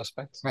usual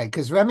suspects. Right,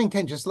 because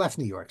Remington just left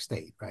New York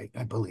State, right?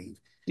 I believe.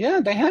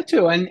 Yeah, they had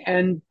to,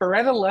 and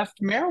Beretta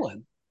left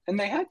Maryland, and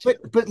they had to.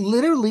 But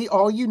literally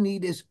all you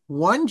need is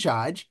one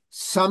judge,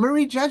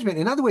 summary judgment.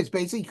 In other words,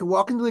 basically you can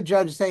walk into a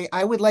judge and say,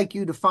 I would like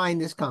you to fine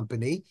this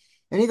company.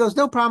 And he goes,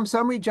 no problem,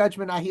 summary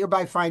judgment. I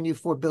hereby fine you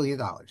 $4 billion.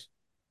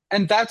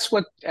 And that's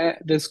what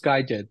this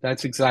guy did.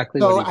 That's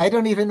exactly what So he I did.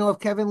 don't even know if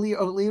Kevin Lee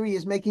O'Leary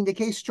is making the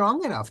case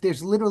strong enough.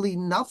 There's literally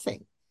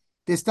nothing.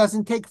 This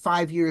doesn't take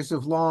 5 years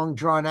of long,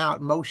 drawn out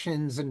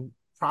motions and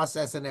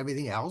process and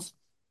everything else.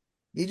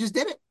 He just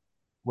did it.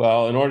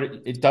 Well,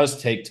 it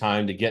does take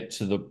time to get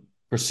to the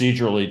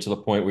procedurally to the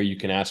point where you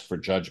can ask for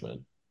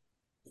judgment.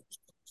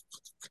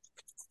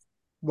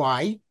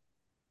 Why?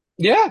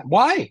 Yeah,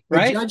 why? A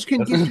Right? judge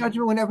can give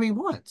judgment whenever he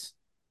wants.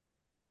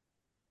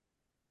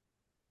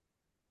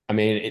 I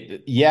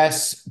mean,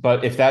 yes,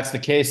 but if that's the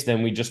case,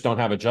 then we just don't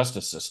have a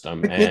justice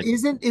system. But And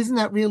isn't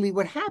that really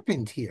what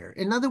happened here?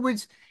 In other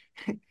words,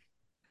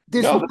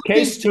 there's no, one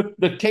thing.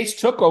 the case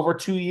took over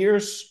 2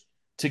 years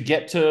to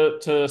get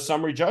to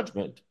summary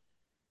judgment.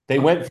 They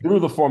went Okay,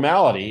 through the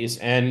formalities,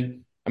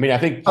 and I mean, I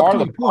think up part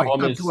of to the a point,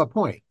 problem up to is, a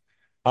point,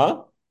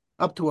 huh?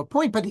 up to a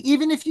point. But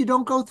even if you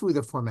don't go through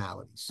the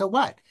formalities, so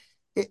what?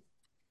 It,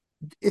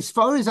 as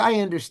far as I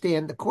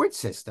understand the court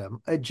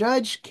system, a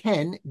judge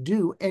can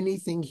do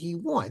anything he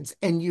wants,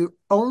 and your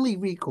only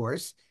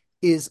recourse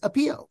is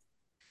appeal.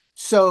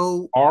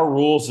 So Our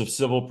rules of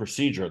civil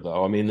procedure,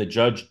 though, I mean, the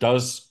judge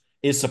does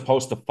is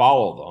supposed to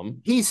follow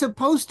them. he's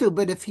supposed to,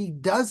 but if he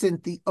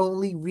doesn't, the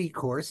only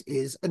recourse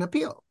is an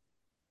appeal.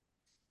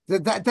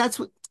 That's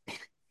what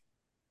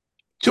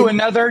To it,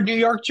 another New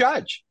York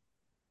judge,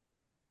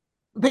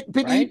 but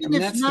right? I even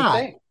mean, if that's the not,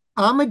 thing.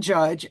 I'm a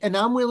judge and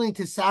I'm willing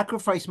to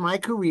sacrifice my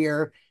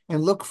career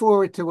and look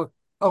forward to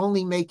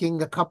only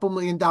making a couple $1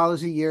 million a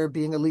year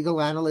being a legal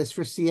analyst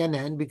for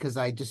CNN because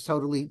I just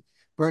totally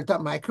burnt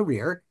up my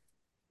career.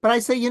 But I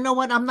say, you know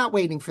what? I'm not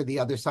waiting for the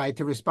other side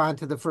to respond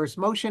to the first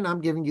motion. I'm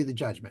giving you the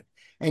judgment.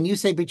 And you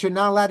say, but you're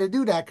not allowed to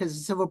do that because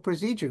it's civil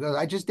procedure. Goes,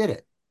 I just did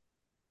it.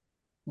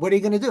 What are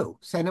you going to do?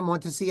 Send him on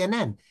to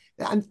CNN.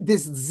 And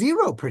there's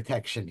zero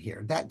protection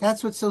here.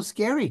 That's what's so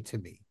scary to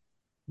me.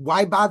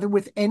 Why bother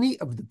with any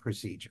of the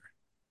procedure?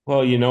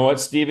 Well, you know what,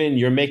 Stephen?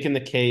 You're making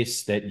the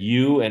case that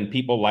you and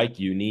people like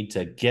you need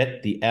to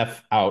get the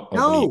F out of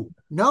New York.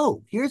 No,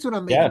 no. Here's what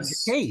I'm making the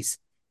Yes. case.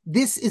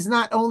 This is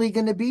not only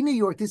going to be New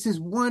York. This is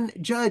one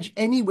judge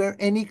anywhere,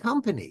 any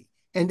company.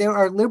 And there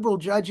are liberal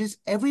judges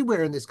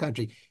everywhere in this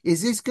country.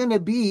 Is this going to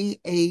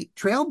be a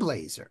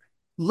trailblazer?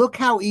 Look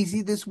how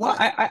easy this Well, was.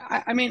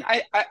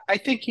 I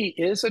think he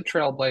is a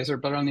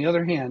trailblazer, but on the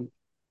other hand,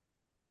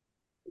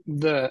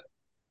 the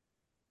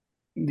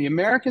the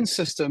American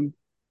system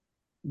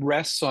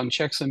rests on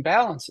checks and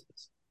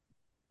balances,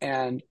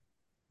 and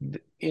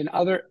in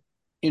other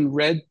in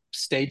red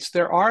states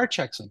there are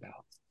checks and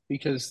balances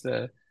because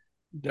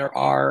there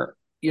are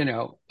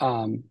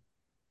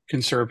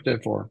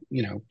conservative or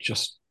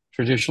just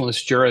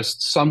traditionalist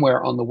jurists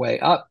somewhere on the way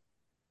up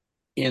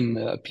in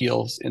the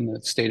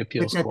state But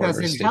appeals that court or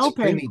doesn't state help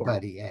supreme court.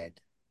 anybody, Ed.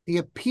 The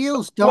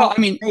appeals Well, don't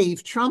I mean,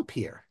 save Trump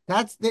here.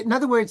 In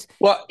other words,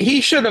 well,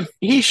 he should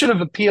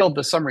have appealed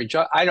the summary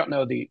judge. I don't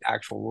know the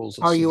actual rules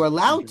of are you civil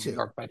allowed procedure in New to?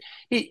 York, but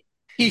he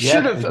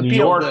should Yes, have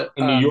appealed the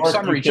In New York, you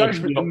summary can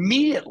judgment appeal.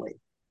 immediately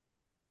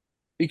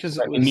because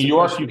it In was New supposed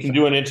York, to you be can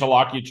do an final.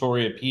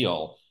 interlocutory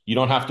appeal. You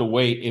don't have to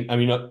wait. I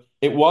mean,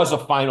 it was a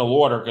final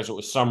order because it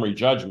was summary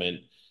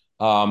judgment.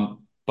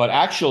 But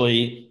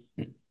actually,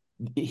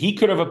 he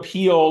could have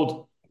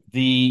appealed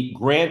the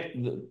grant.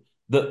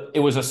 It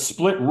was a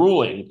split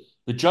ruling.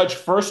 The judge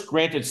first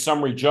granted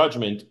summary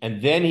judgment,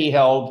 and then he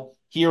held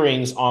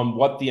hearings on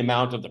what the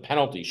amount of the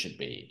penalty should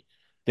be.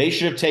 They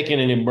should have taken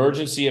an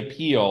emergency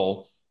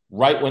appeal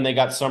right when they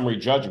got summary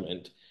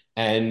judgment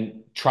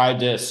and tried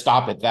to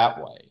stop it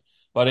that way.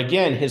 But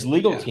again, his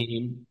legal Yeah.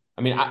 team,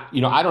 I mean,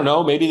 I don't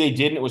know, maybe they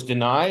did and it was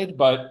denied,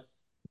 but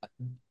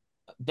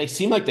they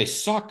seem like they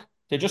suck.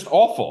 They're just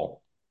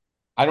awful.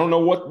 I don't know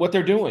what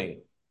they're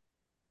doing.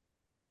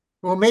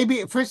 Well,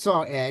 maybe, first of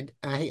all, Ed,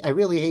 I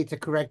really hate to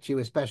correct you,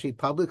 especially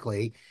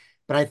publicly,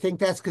 but I think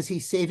that's because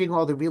he's saving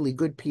all the really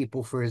good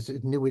people for his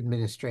new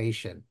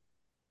administration.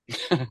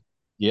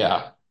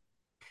 Yeah,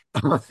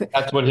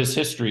 that's what his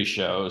history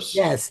shows.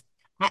 Yes.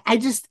 I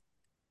just,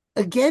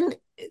 again,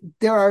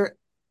 there are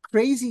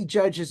crazy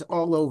judges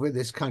all over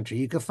this country.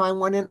 You could find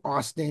one in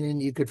Austin and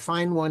you could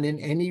find one in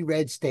any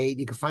red state.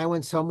 You could find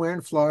one somewhere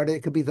in Florida.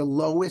 It could be the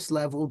lowest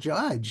level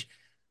judge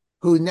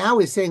who now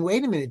is saying,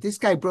 wait a minute, this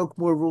guy broke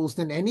more rules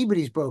than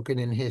anybody's broken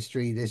in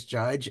history, this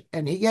judge,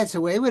 and he gets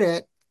away with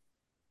it.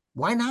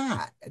 Why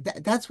not?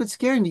 That's what's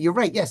scaring me. You're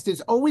right. Yes,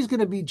 there's always going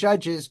to be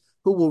judges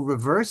who will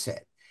reverse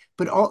it.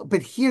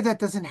 But here that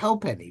doesn't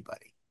help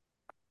anybody.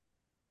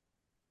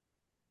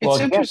 Well,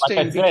 It's again, like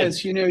I interesting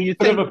because said, you think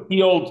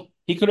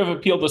he could have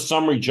appealed the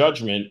summary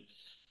judgment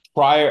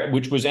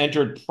which was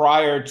entered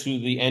prior to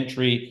the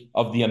entry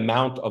of the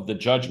amount of the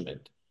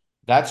judgment.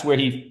 That's where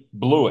he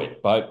blew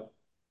it. But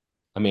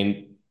I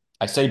mean,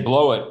 I say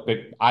blow it,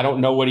 but I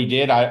don't know what he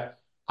did. I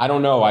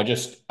don't know. I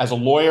just, as a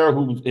lawyer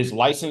who is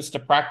licensed to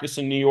practice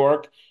in New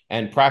York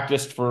and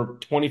practiced for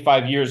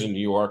 25 years in New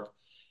York,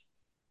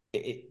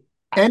 it,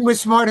 And was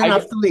smart I,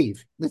 enough to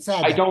leave. Let's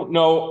add I that. don't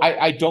know.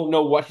 I don't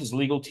know what his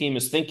legal team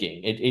is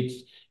thinking.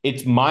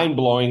 It's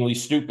mind-blowingly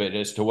stupid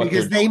as to what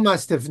they're Because they doing.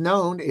 must have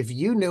known, if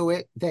you knew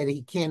it, that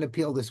he can't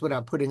appeal this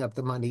without putting up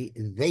the money.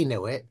 They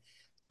knew it.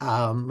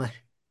 Um,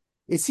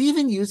 is he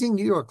even using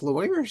New York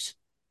lawyers?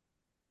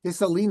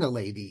 This Alina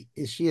lady,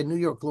 is she a New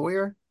York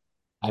lawyer?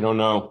 I don't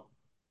know.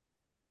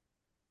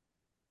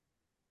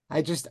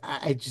 I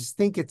just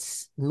think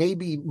it's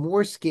maybe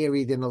more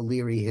scary than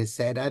O'Leary has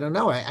said. I don't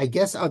know. I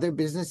guess other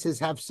businesses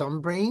have some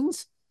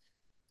brains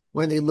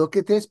when they look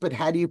at this, but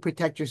how do you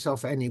protect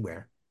yourself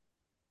anywhere?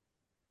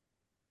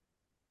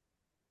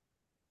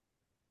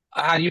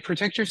 How do you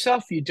protect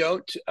yourself? You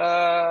don't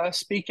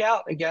speak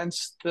out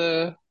against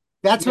the,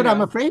 That's you what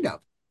I'm know, afraid of.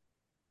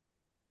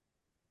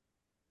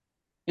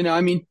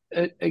 I mean,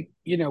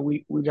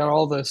 we got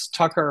all this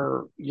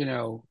Tucker,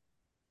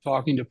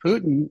 talking to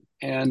Putin,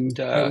 and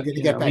Right, we're going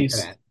to get back to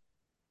that.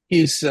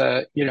 he's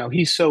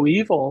so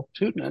evil.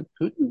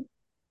 Putin.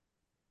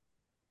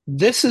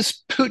 This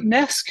is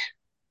Putinesque.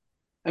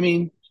 I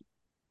mean,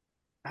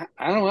 I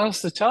don't know what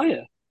else to tell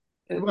you.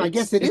 Well, I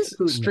guess It's it is it's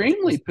Putin.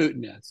 extremely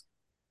Putinesque.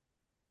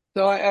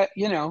 So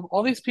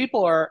all these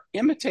people are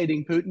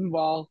imitating Putin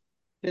while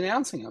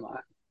denouncing him.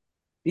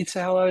 Beats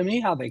the hell out of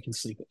me how they can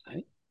sleep at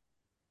night.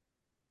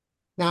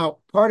 Now,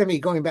 part of me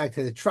going back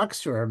to the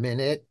trucks for a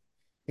minute,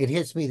 it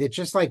hits me that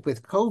just like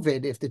with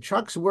COVID, if the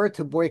trucks were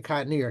to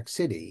boycott New York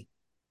City,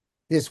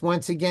 this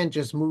once again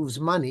just moves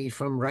money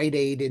from Rite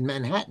Aid in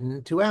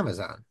Manhattan to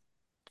Amazon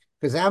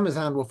because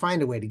Amazon will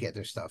find a way to get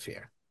their stuff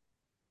here.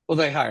 Well,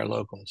 they hire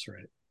locals,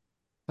 right?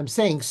 I'm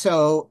saying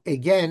so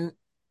again,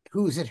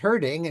 who's it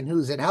hurting and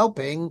who's it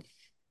helping?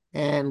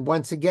 And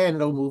once again,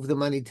 it'll move the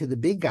money to the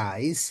big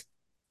guys.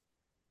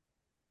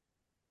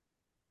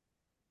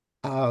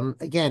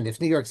 Again, if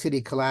New York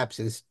City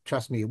collapses,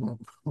 trust me, it will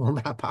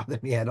not bother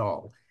me at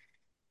all.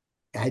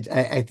 I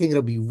think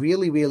it'll be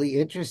really, really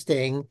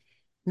interesting.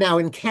 Now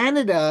in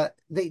Canada,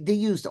 they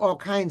used all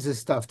kinds of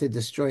stuff to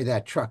destroy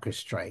that trucker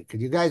strike.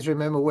 Could you guys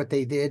remember what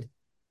they did?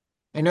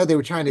 I know they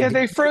were trying to Yeah, deal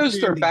they with froze it.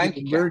 their They did bank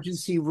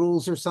accounts. emergency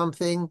rules or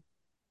something.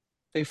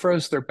 They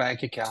froze their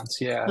bank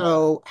accounts. Yeah.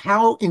 So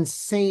how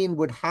insane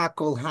would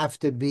Hackle have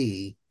to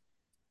be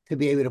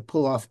able to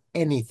pull off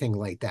anything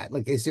like that?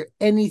 Like, is there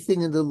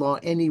anything in the law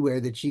anywhere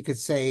that she could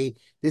say,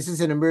 this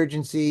is an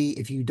emergency.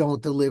 If you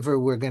don't deliver,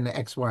 we're going to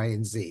X, Y,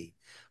 and Z?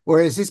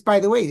 Or is this, by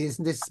the way,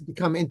 isn't this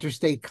become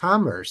interstate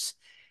commerce?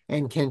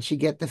 And can she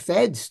get the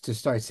feds to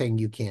start saying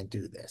you can't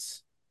do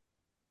this?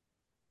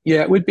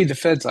 Yeah, it would be the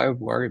feds I would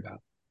worry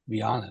about, to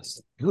be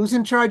honest. Who's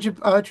in charge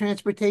of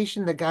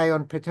transportation? The guy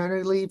on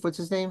paternity leave? What's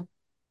his name?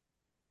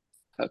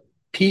 Uh,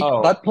 Pete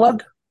Oh,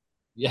 Buttplug?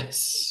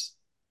 yes.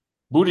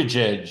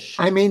 Buttigieg.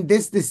 I mean,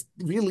 this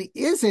really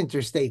is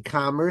interstate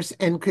commerce,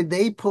 and could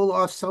they pull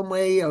off some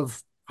way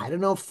of, I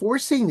don't know,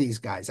 forcing these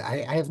guys? I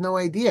have no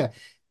idea.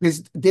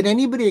 Because did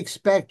anybody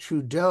expect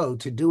Trudeau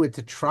to do it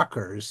to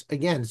truckers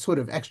again, sort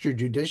of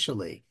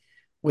extrajudicially,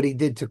 what he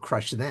did to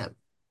crush them?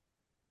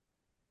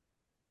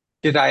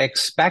 Did I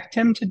expect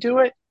him to do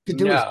it? To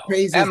do as No.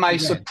 crazy as Am he I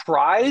did.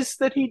 surprised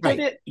that he did Right,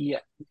 it? Yeah.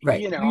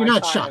 right. You're I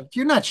not kind of, shocked.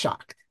 You're not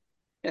shocked.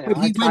 But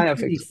I he kind went of,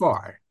 pretty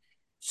far.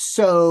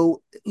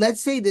 So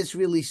let's say this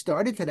really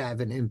started to have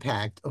an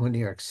impact on New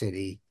York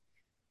City.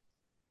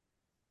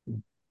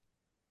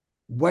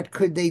 What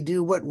could they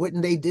do? What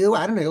wouldn't they do?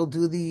 I don't know.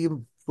 Do the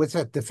what's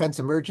that Defense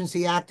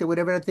Emergency Act or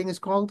whatever that thing is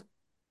called?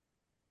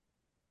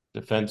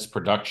 Defense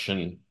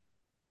Production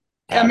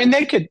I mean,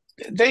 Act.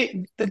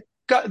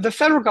 the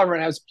federal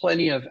government has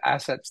plenty of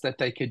assets that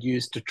they could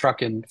use to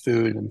truck in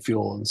food and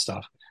fuel and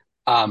stuff.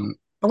 Um,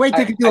 Oh wait,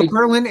 they I, could do a I,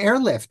 Berlin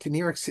airlift to New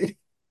York City.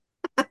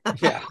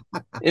 yeah.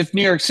 If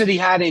New York City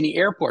had any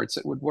airports,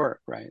 it would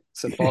work, right?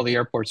 Except all the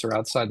airports are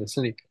outside the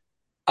city.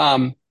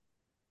 Um,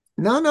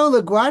 No, no,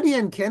 LaGuardia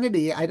and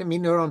Kennedy. I don't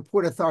mean they're on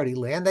Port Authority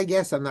land. I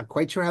guess I'm not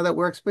quite sure how that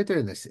works, but they're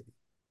in the city.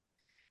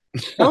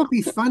 That would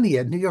be funny,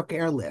 a New York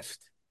airlift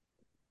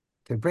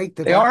to break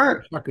the they back of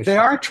are the trucker they strike.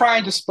 are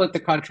trying to split the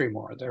country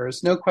more. There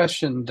is no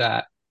question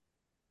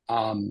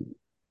um,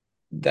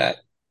 that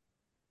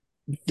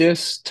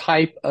this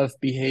type of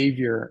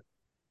behavior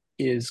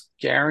is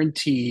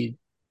guaranteed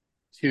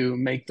to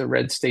make the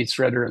red states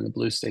redder and the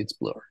blue states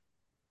bluer.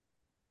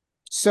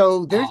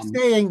 So they're Um,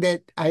 saying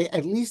that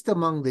at least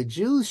among the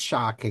Jews,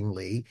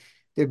 shockingly,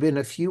 there have been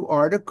a few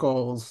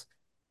articles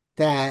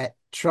that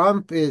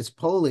Trump is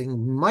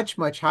polling much,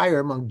 much higher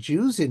among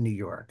Jews in New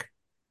York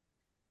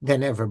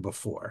than ever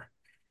before.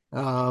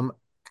 Um,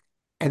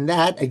 and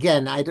that,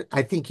 again,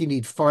 I think you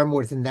need far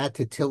more than that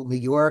to tilt New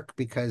York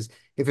because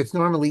if it's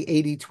normally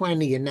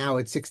 80-20 and now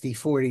it's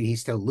 60-40, he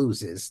still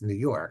loses New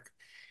York.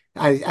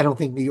 I don't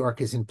think New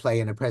York is in play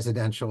in a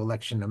presidential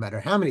election, no matter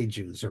how many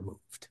Jews are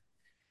moved.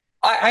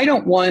 I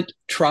don't want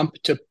Trump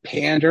to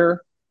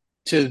pander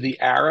to the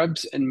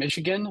Arabs in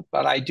Michigan,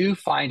 but I do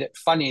find it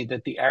funny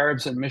that the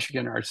Arabs in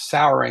Michigan are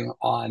souring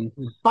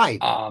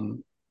Biden.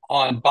 um,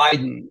 on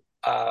Biden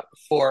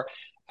for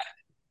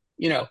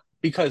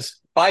because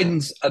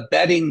Biden's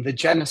abetting the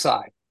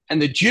genocide,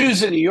 and the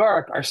Jews in New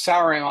York are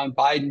souring on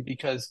Biden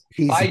because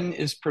He's Biden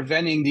is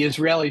preventing the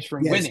Israelis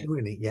from yes, winning.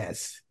 winning.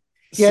 Yes.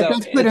 Yeah, it So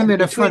does put it's him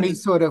in a between funny the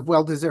sort of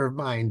well-deserved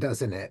mind,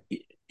 doesn't it?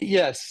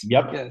 yes,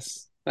 Yep.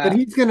 yes, But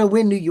he's going to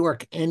win New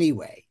York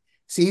anyway.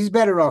 See, he's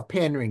better off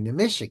pandering to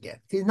Michigan.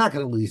 He's not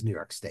going to lose New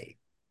York State.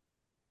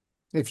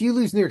 If you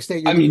lose New York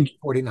State, you're I losing mean,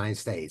 49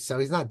 states. So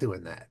he's not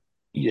doing that.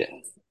 yeah.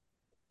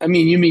 I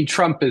mean, you mean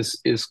Trump is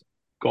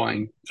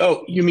going?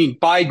 Oh, you mean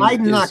Biden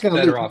Biden's not is going to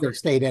lose better New off? York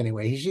State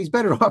anyway. He's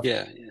better off.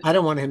 Yeah, I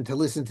don't want him to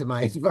listen to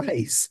my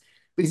advice,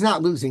 but he's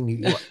not losing New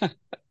York. yeah,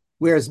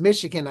 Whereas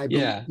Michigan, I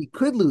believe yeah. he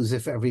could lose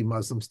if every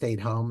Muslim stayed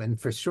home, and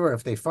for sure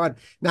if they fought.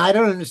 Now, I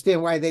don't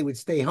understand why they would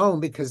stay home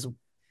because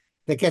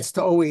that gets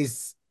to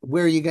always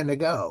where are you going to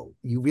go?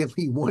 You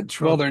really want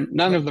Well, Trump they're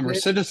none of them are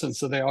president? citizens,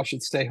 so they all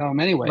should stay home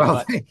anyway.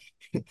 Well, But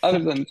other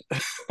than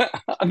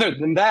other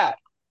than that,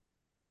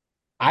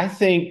 I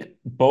think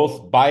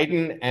both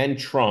Biden and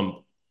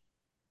Trump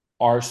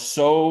are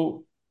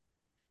so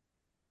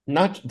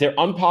not they're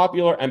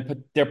unpopular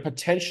and they're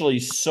potentially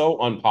so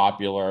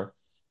unpopular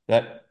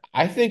that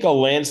I think a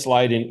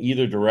landslide in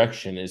either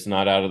direction is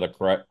not out of the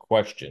correct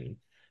question.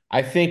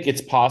 I think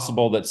it's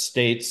possible that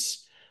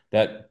states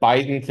that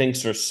Biden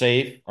thinks are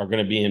safe are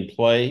going to be in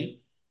play.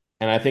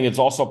 And I think it's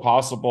also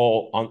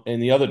possible in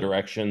the other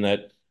direction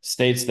that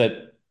states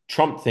that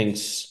Trump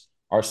thinks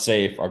are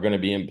safe are going to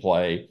be in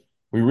play.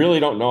 We really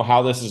don't know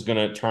how this is going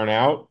to turn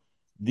out.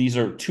 These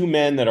are two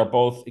men that are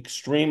both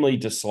extremely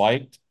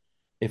disliked,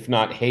 if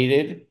not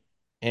hated.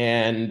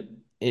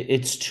 And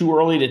it's too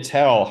early to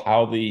tell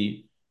how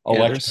the yeah,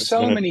 election is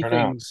going to turn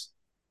out.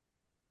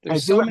 I There's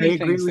do. so I many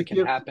agree things that with can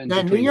you. happen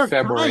Now, between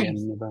February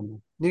and November.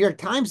 New York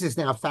Times is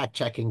now fact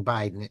checking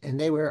Biden, and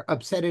they were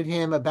upset at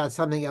him about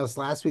something else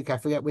last week. I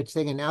forget which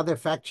thing, and now they're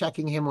fact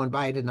checking him on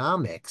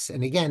Bidenomics.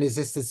 And again, is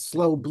this a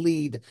slow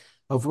bleed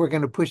of we're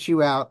going to push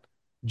you out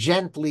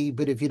gently,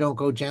 but if you don't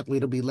go gently,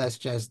 it'll be less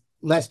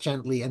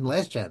gently and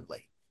less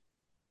gently.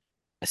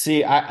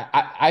 See,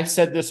 I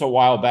said this a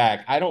while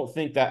back. I don't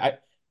think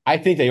that I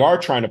think they are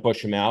trying to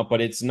push him out, but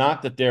it's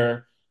not that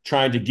they're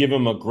trying to give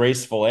him a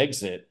graceful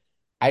exit.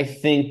 I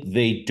think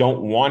they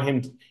don't want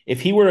him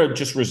if he were to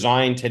just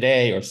resign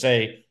today or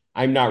say,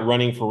 I'm not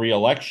running for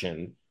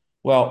re-election,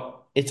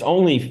 well, it's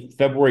only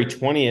February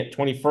 20th,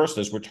 21st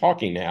as we're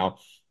talking now.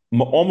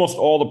 Almost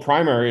all the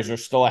primaries are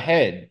still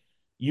ahead.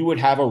 You would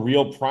have a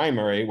real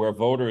primary where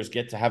voters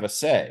get to have a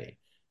say.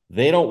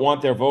 They don't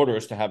want their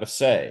voters to have a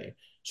say.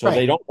 So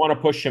they Right. don't want to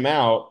push him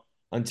out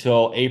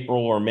until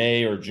April or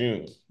May or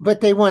June. But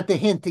they want the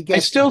hint to I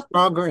get still,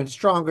 stronger and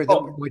stronger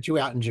that we Well, want you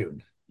out in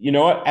June. you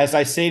know what? As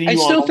I say to I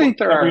you on still almost think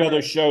there every are.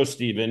 other show,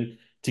 Stephen,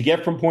 to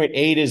get from point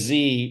A to Z,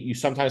 you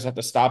sometimes have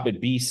to stop at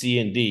B, C,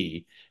 and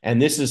D.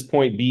 And this is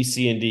point B,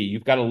 C, and D.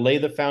 You've got to lay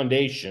the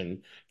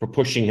foundation for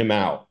pushing him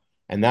out.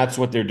 And that's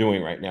what they're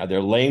doing right now.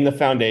 They're laying the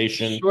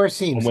foundation. Sure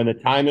And seems, when the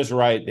time is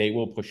right, they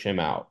will push him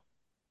out.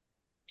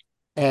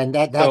 and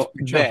that's So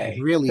where Trump is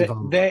really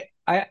vulnerable.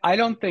 I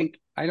don't think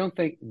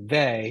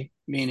they,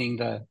 meaning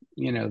the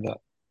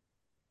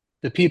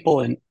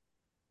people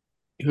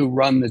who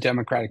run the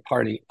Democratic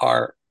Party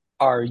are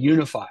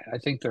unified. I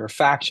think there are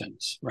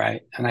factions,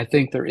 right? And I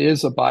think there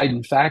is a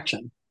Biden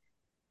faction,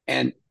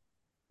 and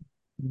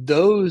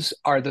those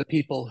are the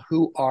people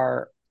who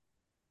are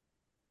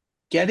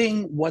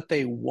getting what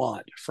they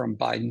want from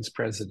Biden's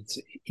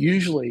presidency.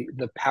 Usually,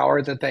 the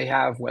power that they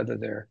have, whether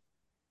they're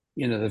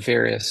the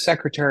various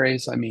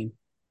secretaries. I mean,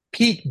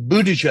 Pete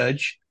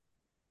Buttigieg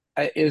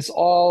is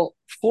all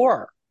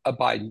for a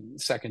Biden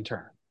second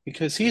term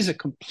because he's a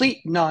complete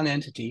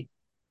non-entity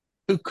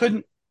who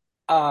couldn't,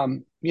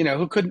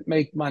 who couldn't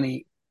make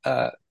money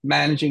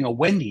managing a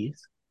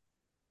Wendy's,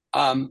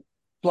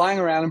 flying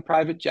around in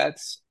private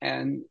jets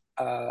and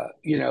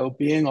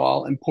being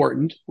all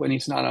important when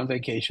he's not on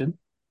vacation,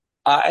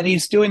 and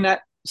he's doing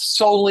that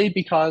solely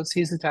because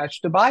he's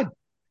attached to Biden.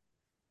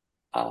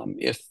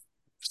 If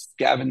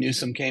Gavin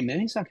Newsom came in,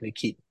 he's not going to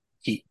keep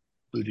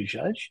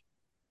Buttigieg.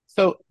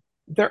 So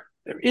there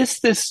is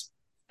this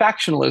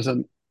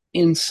factionalism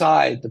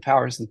inside the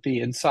powers that be,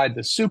 inside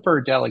the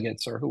super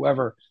delegates or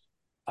whoever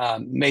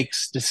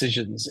makes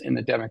decisions in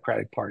the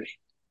Democratic Party.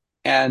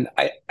 And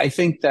I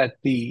think that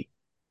the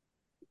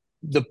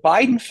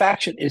Biden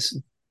faction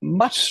is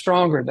much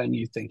stronger than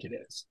you think it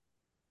is.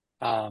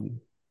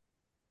 Um,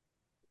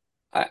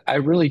 I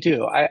really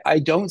do. I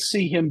don't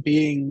see him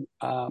being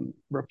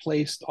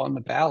replaced on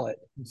the ballot.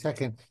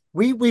 Second,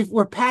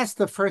 we're past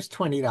the first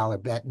 $20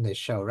 bet in this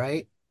show,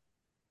 right?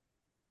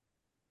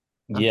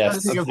 I'm trying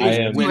to think Yes, Of if we I who's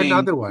should do am. winning.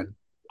 another one.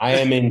 I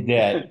am in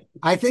debt.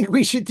 I think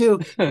we should do.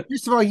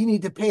 First of all, you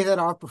need to pay that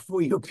off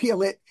before you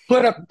appeal it.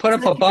 Put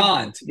up a Second,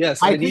 bond.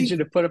 Yes, I I need think you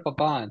to put up a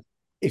bond.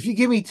 if you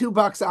give me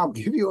 $2, I'll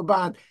give you a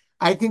bond.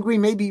 I think we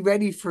may be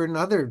ready for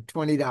another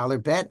 $20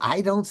 bet.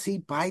 I don't see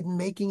Biden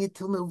making it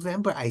till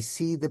November. I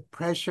see the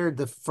pressure,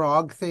 the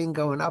frog thing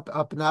going up,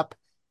 up, and up.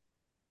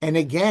 And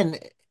again,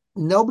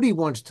 nobody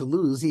wants to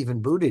lose,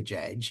 even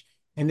Buttigieg.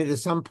 And at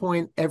some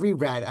point, every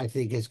rat, I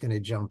think, is going to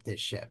jump this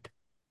ship.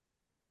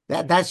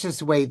 That's just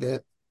the way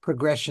the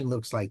progression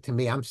looks like to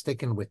me. I'm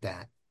sticking with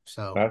that.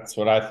 So That's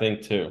what I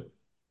think too.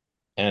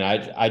 And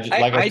I just,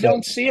 like I I said,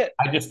 don't see it.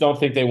 I just don't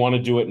think they want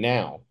to do it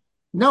now.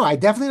 no, I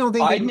definitely don't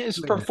think they Biden want is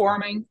to do it now.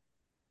 performing.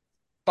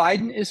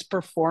 Biden is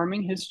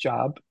performing his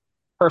job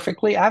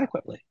perfectly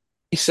adequately.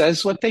 He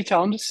says what they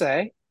tell him to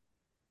say.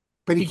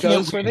 But he He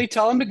can't goes where win. they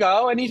tell him to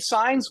go, and he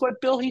signs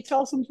what bill he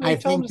tells them I they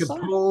tell him think to the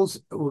sign. polls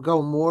will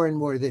go more and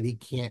more that he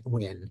can't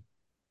win.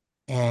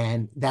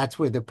 And that's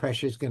where the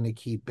pressure is going to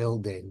keep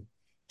building.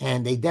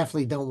 And they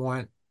definitely don't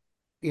want,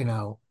 you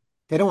know,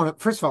 they don't want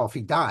to, first of all, if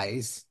he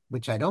dies,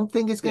 which I don't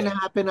think is going Yeah. to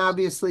happen,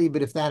 obviously,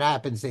 but if that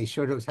happens, they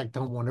sure as heck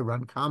don't want to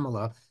run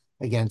Kamala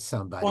against Well,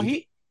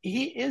 somebody.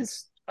 he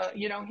is.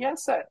 He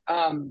has that.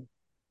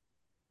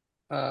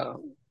 Uh,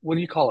 what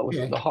do you call it? With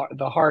Yeah.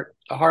 the heart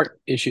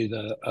issue.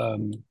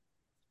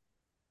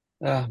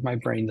 My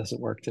brain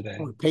doesn't work today.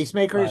 Or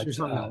pacemakers or But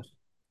something else.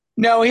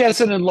 no, he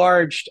has an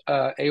enlarged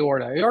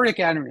aortic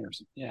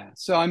aneurysm. Yeah.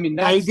 So I mean,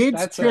 I did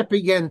that's a trip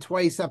again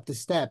twice up the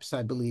steps,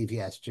 I believe,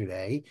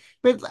 yesterday.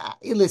 But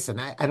listen,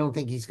 I don't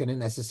think he's going to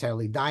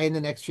necessarily die in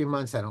the next few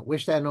months. I don't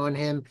wish that on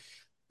him.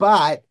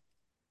 But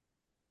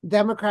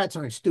Democrats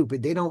aren't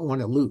stupid. They don't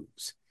want to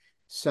lose.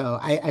 So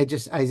I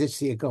just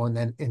see it going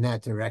then in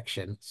that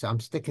direction. So I'm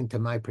sticking to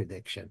my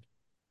prediction.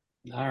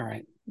 all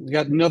right. We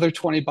got another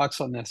 $20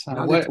 on this, huh?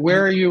 Another Where 20.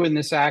 are you in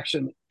this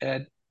action,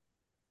 Ed?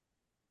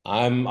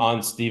 I'm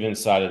on Steven's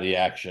side of the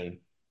action.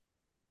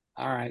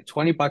 All right,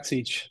 $20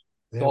 each.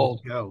 There we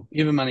Gold, go.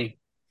 even money.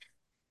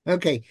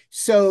 Okay.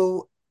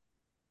 So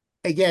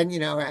again,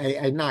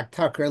 I knocked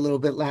Tucker a little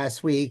bit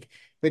last week,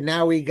 but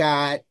now we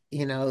got, the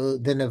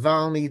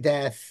Navalny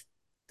death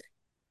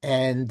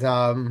and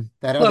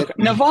that other Look,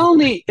 guy.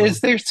 Navalny is,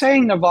 they're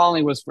saying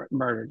Navalny was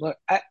murdered. Look,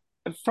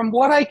 from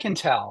what I can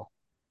tell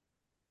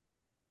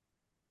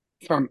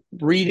from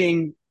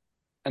reading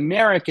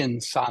American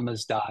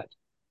Samizdat,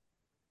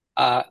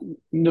 uh,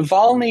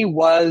 Navalny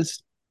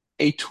was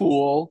a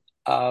tool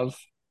of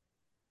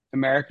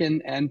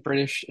American and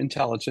British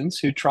intelligence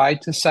who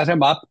tried to set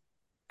him up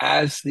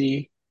as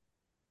the,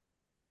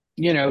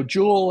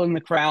 jewel in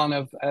the crown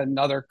of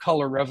another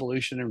color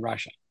revolution in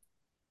Russia.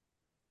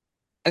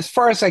 As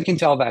far as I can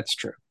tell, that's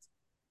true.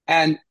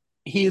 And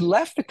he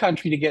left the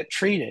country to get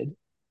treated,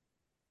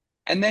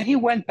 and then he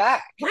went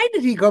back. Why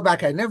did he go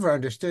back? I never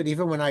understood,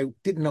 even when I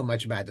didn't know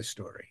much about the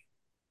story.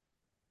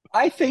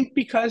 I think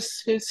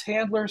because his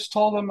handlers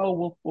told him,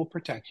 "Oh, we'll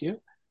protect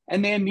you,"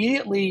 and they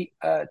immediately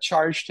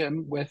charged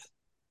him with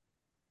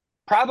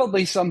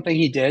probably something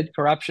he did,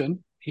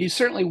 corruption. He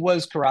certainly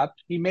was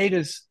corrupt. He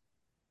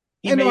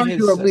And made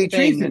his arguably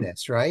thing, and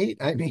treasonous, right?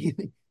 I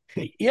mean,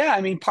 yeah,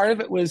 I mean, part of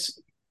it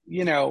was,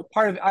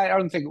 part of I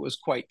don't think it was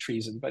quite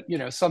treason, but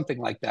something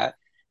like that,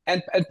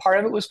 and part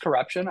of it was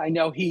corruption. I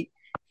know he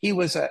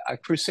was a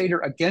crusader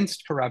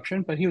against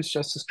corruption, but he was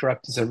just as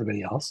corrupt as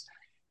everybody else,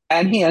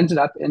 and he ended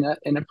up in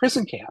a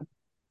prison camp.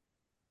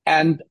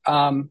 And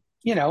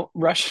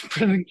Russian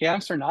prison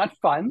camps are not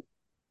fun.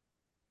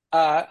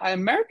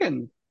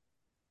 American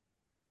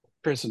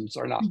prisons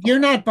are not fun. you're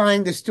not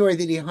buying the story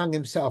that he hung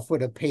himself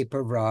with a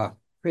paper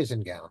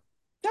prison gown.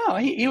 No,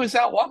 he was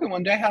out walking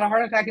one day, had a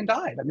heart attack, and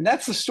died. I mean,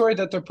 that's the story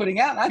that they're putting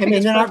out, and I I think mean,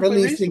 it's they're not perfectly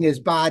releasing reasonable. his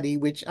body,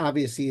 which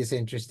obviously is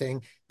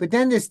interesting. But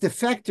then this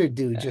defector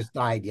dude Yeah. just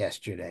died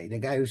yesterday, the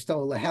guy who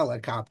stole a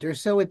helicopter.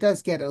 So it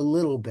does get a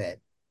little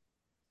bit.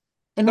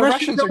 And The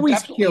Russians Russians are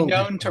always definitely kill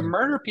known to before.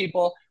 murder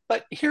people,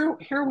 but here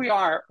we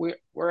are.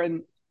 We're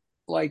in,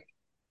 like,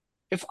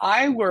 if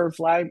I were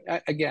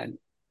Vladimir again,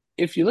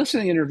 if you listen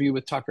to the interview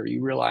with Tucker,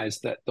 you realize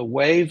that the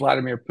way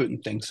Vladimir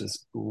Putin thinks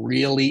is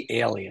really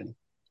alien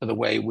to the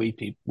way we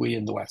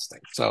in the West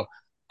think. So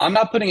I'm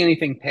not putting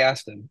anything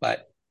past him,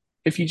 but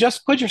if you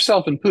just put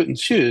yourself in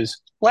Putin's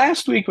shoes,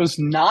 last week was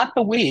not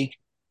the week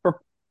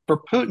for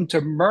Putin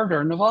to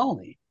murder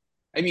Navalny.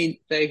 I mean,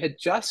 they had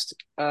just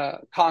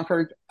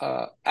conquered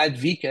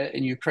Advika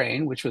in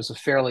Ukraine, which was a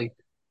fairly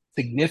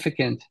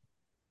significant,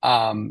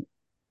 um,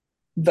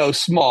 though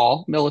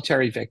small,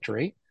 military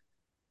victory.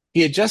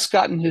 He had just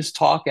gotten his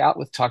talk out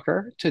with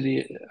Tucker to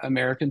the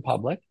American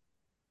public,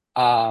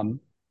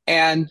 um,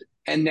 and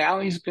now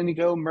he's going to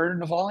go murder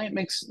Navalny. It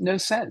makes no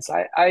sense.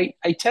 I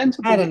tend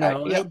to I believe, don't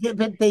know.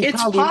 But they it's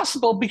probably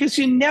possible because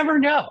you never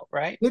know,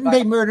 right? didn't But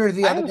they murder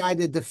the I other have guy?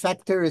 The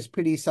defector is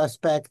pretty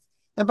suspect.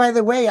 And by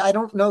the way, I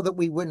don't know that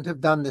we wouldn't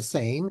have done the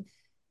same.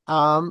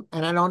 And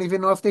I don't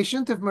even know if they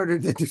shouldn't have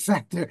murdered the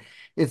defector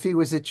if he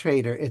was a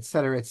traitor, et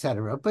cetera, et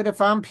cetera. But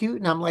if I'm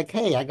Putin, I'm like,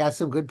 hey, I got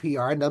some good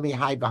PR and let me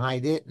hide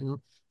behind it and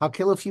I'll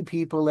kill a few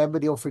people.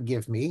 Everybody will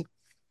forgive me.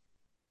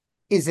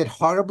 Is it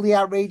horribly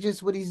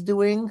outrageous what he's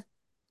doing?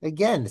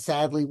 Again,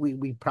 sadly,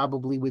 we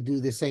probably would do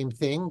the same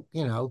thing,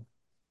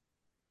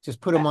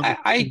 just put him on the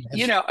I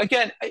list.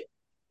 again,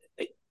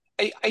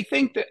 I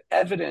think the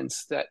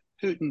evidence that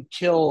Putin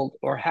killed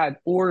or had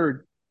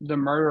ordered the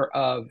murder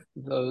of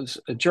those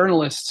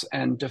journalists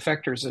and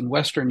defectors in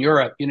Western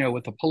Europe,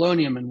 with the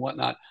polonium and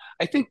whatnot,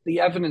 I think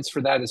the evidence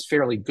for that is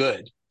fairly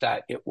good,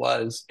 that it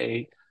was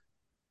a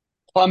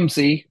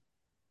clumsy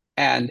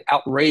and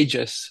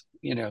outrageous,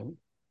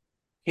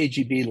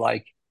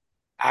 KGB-like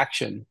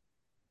action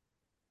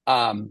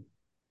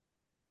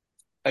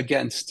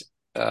against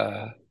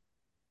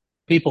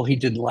people he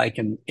didn't like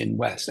in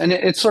West, and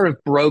it sort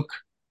of broke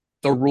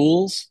the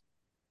rules,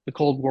 the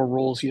Cold War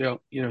rules. You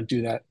don't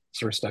do that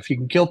sort of stuff. You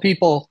can kill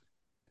people.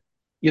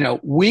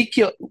 We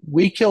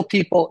kill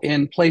people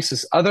in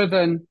places other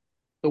than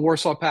the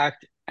Warsaw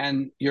Pact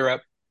and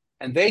Europe,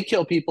 and they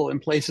kill people in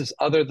places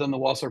other than the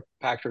Warsaw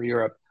Pact or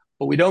Europe.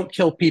 But we don't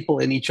kill people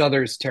in each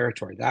other's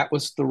territory. That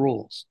was the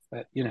rules.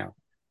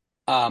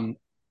 And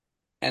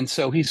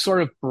so he's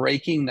sort of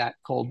breaking that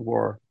Cold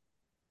War,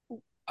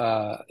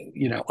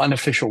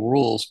 unofficial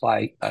rules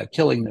by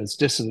killing those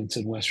dissidents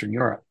in Western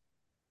Europe.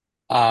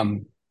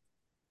 But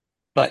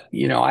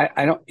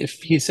I don't. If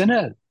he's in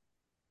a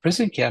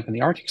prison camp in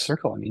the Arctic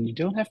Circle, I mean, you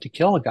don't have to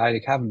kill a guy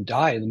to have him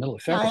die in the middle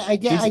of February. I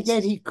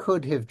get he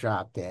could have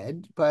dropped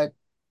dead, but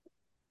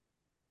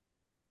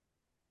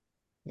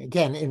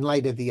again, in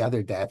light of the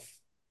other death,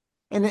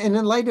 and in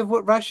light of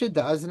what Russia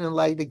does, and in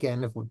light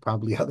again of what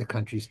probably other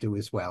countries do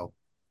as well.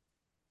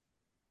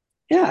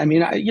 Yeah, I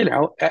mean,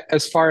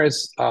 as far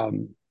as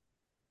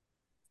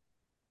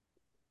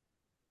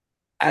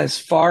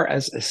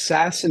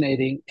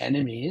assassinating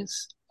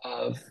enemies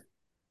of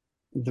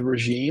the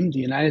regime, the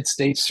United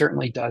States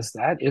certainly does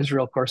that.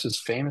 Israel, of course, is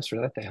famous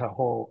for that. They have a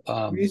whole,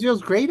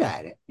 Israel's great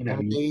at it.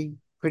 They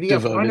pretty upfront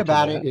devoted to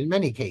about that. it in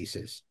many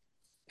cases.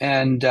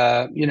 And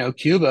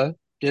Cuba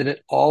did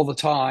it all the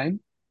time.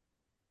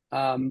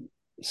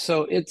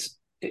 So it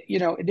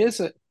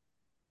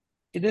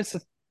is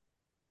a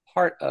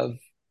part of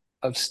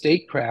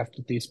statecraft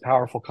that these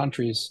powerful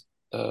countries,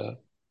 do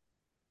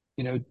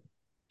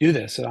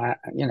this, and I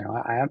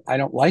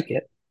don't like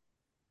it.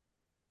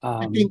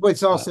 I think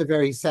what's also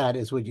very sad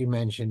is what you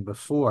mentioned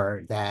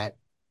before, that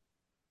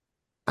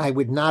I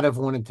would not have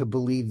wanted to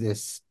believe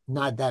this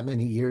not that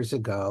many years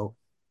ago,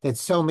 that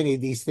so many of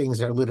these things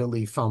are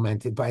literally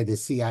fomented by the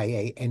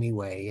CIA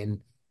anyway. And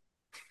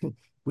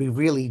we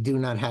really do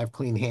not have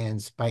clean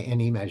hands by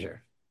any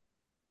measure.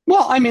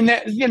 Well, I mean,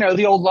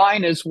 the old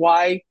line is,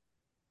 why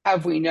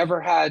have we never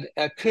had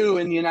a coup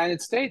in the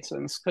United States?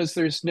 And it's because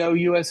there's no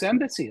U.S.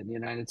 embassy in the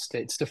United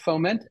States to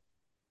foment it.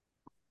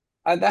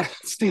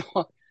 That's the,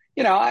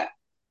 I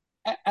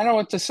don't know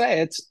what to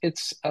say.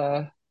 It's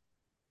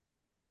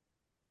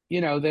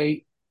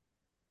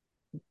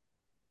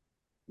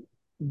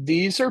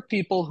these are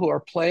people who are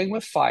playing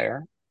with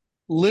fire,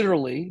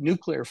 literally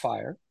nuclear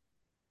fire,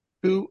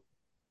 who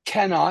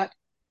cannot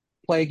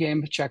play a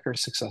game of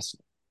checkers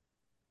successfully.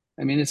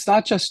 I mean, it's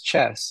not just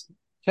chess.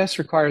 Chess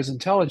requires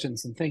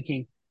intelligence and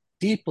thinking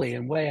deeply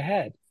and way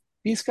ahead.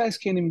 These guys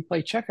can't even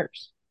play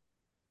checkers.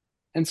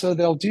 And so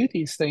they'll do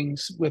these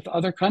things with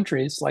other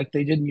countries like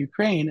they did in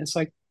Ukraine. It's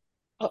like,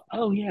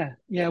 oh yeah,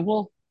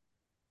 we'll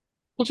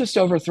just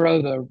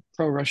overthrow the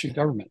pro-Russian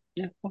government.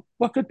 Yeah,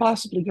 what could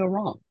possibly go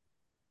wrong?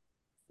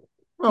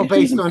 Well,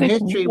 based on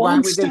history, why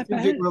would they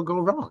think it will go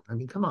wrong? I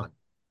mean, come on.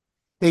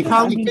 They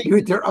probably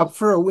figured they're up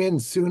for a win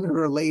sooner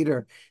or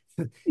later.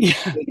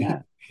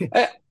 Yeah.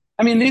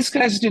 I mean, these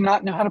guys do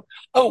not know how to.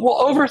 Oh,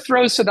 we'll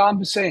overthrow Saddam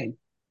Hussein.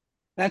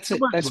 That's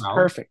it. That's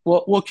perfect.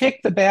 We'll kick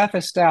the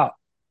Ba'athist out.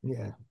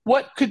 Yeah.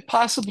 What could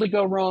possibly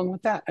go wrong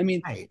with that? I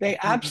mean, they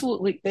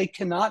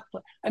cannot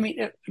play. I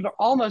mean, they're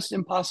almost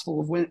impossible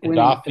of winning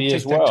Gaddafi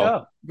as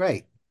well.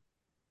 Right.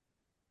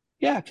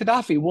 Yeah,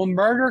 Gaddafi. We'll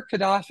murder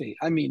Gaddafi.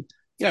 I mean,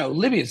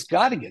 Libya's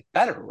got to get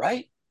better,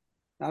 right?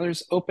 Now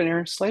there's open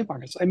air slave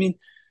markets. I mean,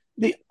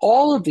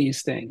 all of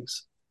these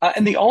things,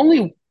 and the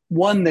only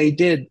one they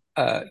did,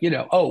 we're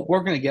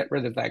going to get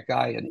rid of that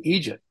guy in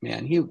Egypt,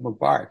 man.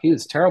 Mubarak, he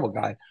was a terrible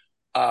guy.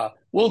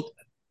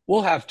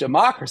 We'll have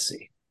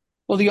democracy.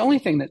 Well, the only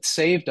thing that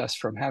saved us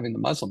from having the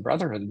Muslim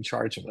Brotherhood in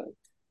charge of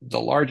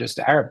the largest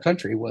Arab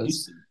country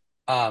was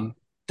the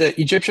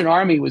Egyptian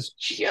army was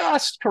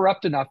just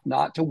corrupt enough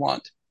not to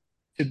want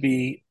to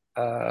be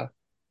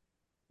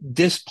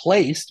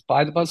displaced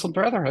by the Muslim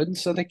Brotherhood, and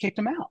so they kicked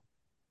him out.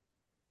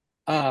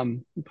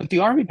 Put the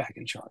army back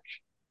in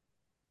charge.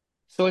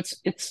 So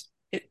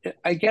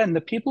again,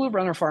 the people who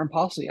run our foreign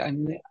policy, I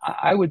mean,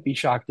 I would be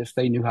shocked if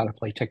they knew how to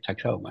play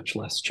tic-tac-toe, much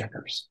less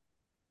checkers.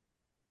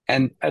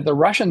 And the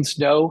Russians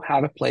know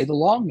how to play the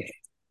long game.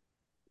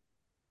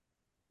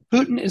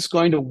 Putin is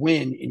going to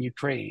win in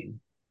Ukraine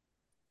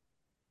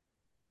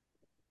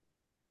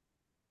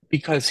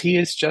because he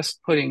is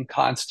just putting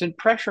constant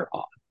pressure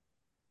on.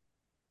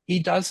 He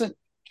doesn't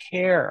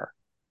care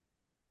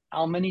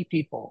how many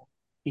people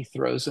he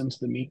throws into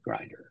the meat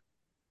grinder,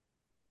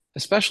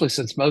 especially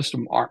since most of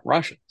them aren't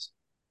Russians.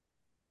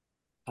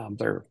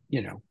 They're,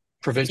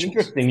 provincials. It's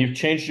interesting. You've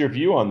changed your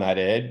view on that,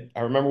 Ed. I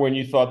remember when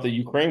you thought that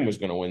Ukraine was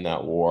going to win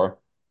that war.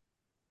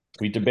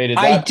 We debated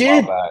that.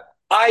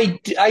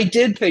 I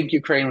did think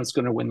Ukraine was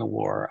going to win the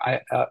war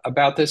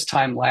about this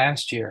time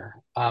last year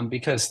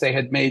because they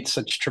had made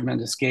such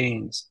tremendous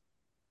gains.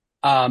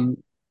 Um,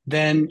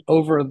 then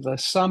over the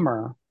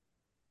summer,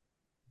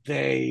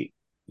 they,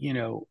 you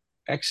know,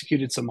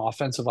 executed some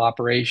offensive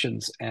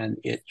operations, and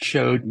it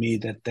showed me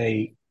that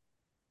they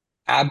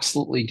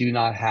absolutely do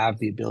not have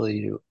the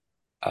ability to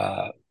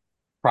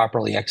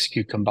properly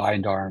execute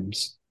combined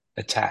arms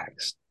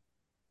attacks.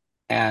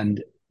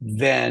 And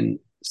then,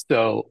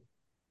 so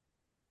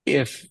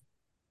if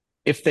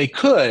if they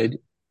could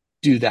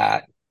do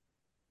that,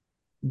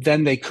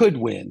 then they could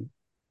win,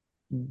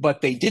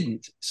 but they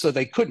didn't, so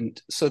they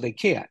couldn't, so they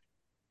can't.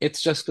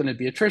 It's just going to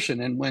be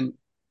attrition. And when,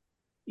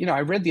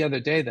 I read the other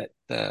day that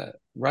the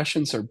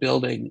Russians are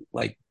building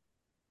like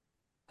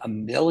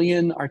 1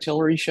 million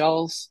artillery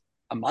shells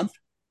a month,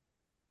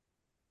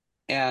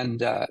 and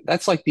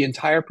that's like the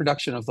entire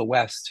production of the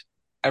West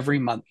every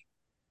month.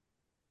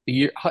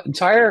 The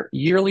entire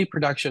yearly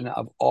production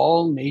of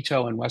all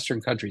NATO and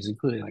Western countries,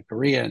 including like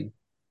Korea and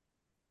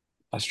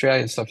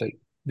Australia and stuff like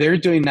they're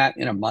doing that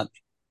in a month.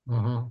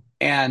 Mhm.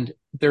 And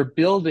they're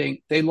building,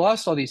 they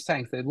lost all these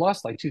tanks. They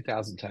lost like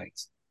 2,000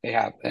 tanks. They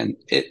have, and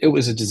it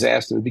was a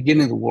disaster. At the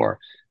beginning of the war,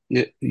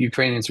 the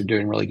Ukrainians are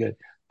doing really good,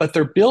 but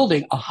they're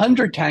building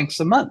 100 tanks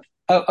a month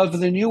of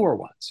the newer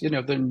ones,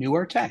 the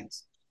newer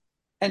tanks.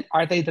 And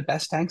are they the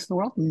best tanks in the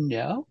world?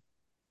 No,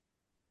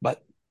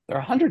 but there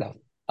are 100 of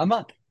them a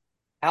month.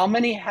 How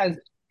many has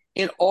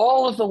in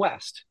all of the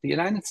West, the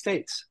United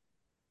States,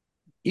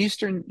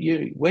 Western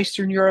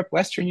Europe,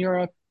 Western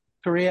Europe,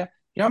 Korea?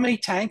 You know how many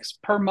tanks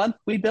per month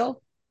we build?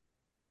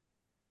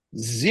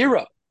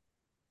 Zero.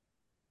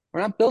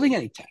 We're not building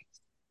any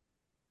tanks.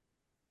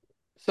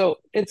 So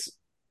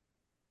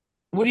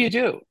what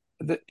do?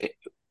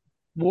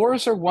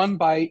 Wars are won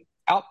by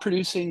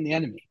outproducing the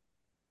enemy.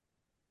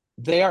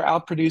 They are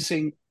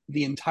outproducing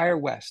the entire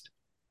West.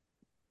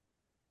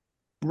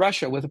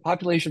 Russia, with a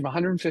population of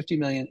 150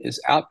 million,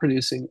 is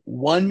outproducing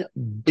 1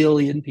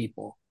 billion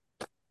people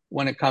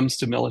when it comes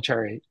to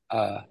military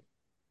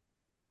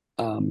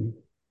um,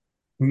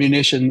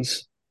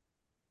 munitions,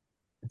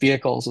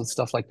 vehicles, and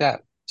stuff like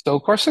that. So,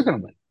 of course, they're going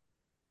to win.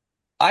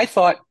 I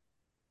thought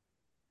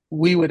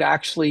we would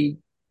actually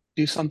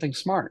do something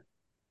smart,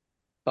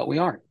 but we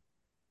aren't.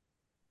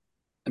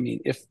 I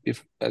mean, if we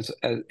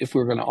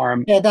were going to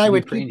arm Yeah, I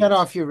would keep that Ukrainians,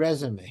 off your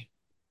resume.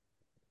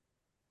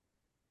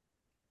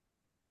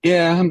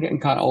 yeah, I'm getting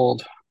kind of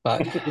old,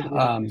 but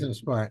So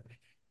smart.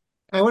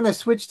 I want to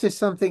switch to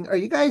something. Are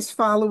you guys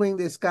following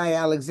this guy,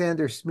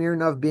 Alexander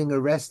Smirnov, being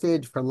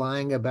arrested for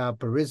lying about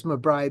Burisma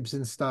bribes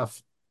and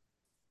stuff?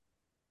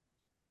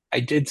 I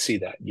did see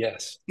that.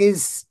 Yes,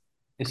 Is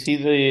Is he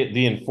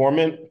the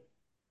informant?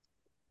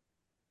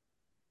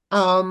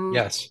 um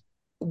yes.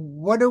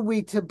 what are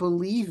we to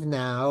believe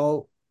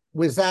now?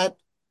 Was that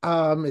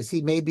is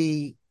he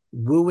maybe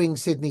wooing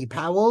Sidney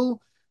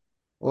Powell,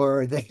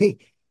 or are they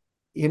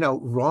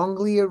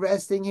wrongly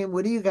arresting him?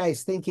 What are you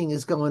guys thinking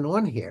is going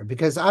on here?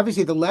 Because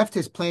obviously the left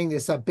is playing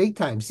this up big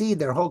time. See,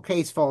 their whole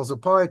case falls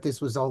apart.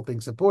 This was the whole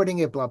thing supporting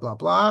it, blah, blah,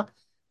 blah.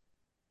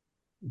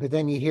 But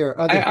then you hear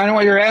other, I know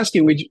what you're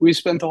asking. We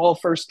spent the whole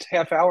first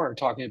half hour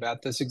talking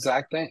about this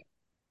exact thing.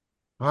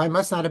 oh, I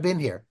must not have been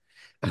here.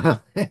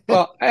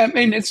 Well, I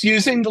mean, it's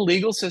using the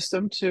legal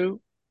system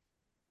to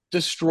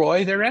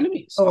destroy their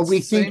enemies. Oh, It's we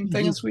the think same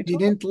thing he as we talked.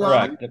 didn't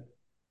lie? Correct.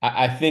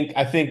 I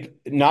think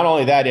not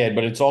only that, Ed,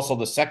 but it's also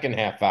the second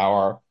half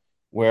hour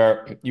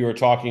where you were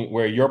talking,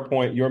 where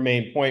your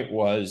main point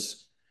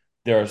was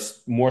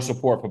there's more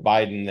support for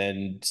Biden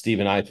than Steve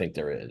and I think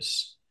there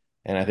is.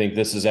 And I think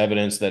this is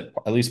evidence that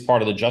at least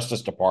part of the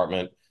Justice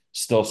Department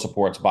still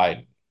supports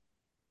Biden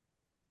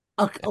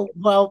Okay, oh,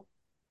 well,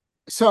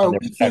 so are and they're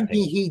we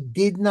thinking protecting. he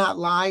did not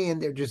lie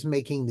and they're just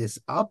making this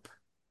up?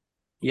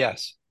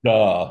 Yes.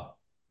 Duh.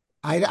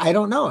 I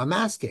don't know. I'm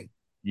asking.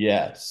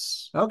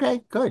 Yes.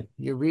 Okay, good.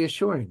 You're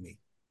reassuring me.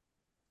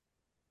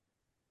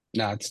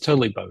 No, it's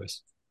totally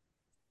bogus.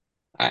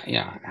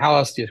 Yeah. How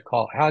else do you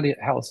call it?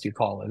 How else do you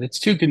call it? It's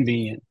too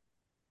convenient.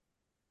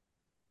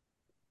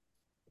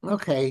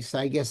 Okay, so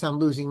I guess I'm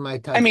losing my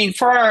I touch. mean,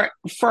 for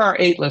our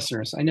 8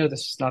 listeners, I know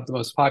this is not the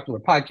most popular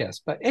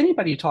podcast, but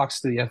anybody who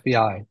talks to the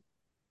FBI,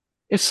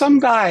 if some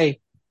guy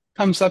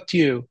comes up to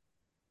you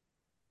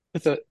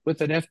with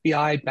an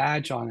FBI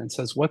badge on and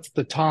says, "What's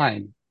the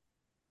time?"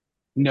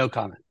 No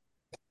comment.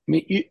 I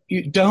mean,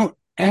 you don't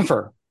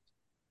ever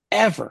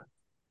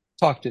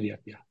talk to the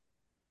FBI.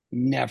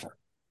 Never,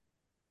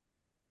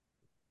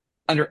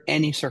 under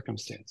any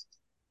circumstance.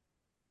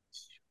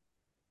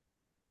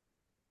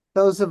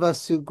 Those of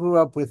us who grew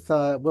up with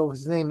what was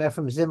his name,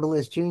 Ephraim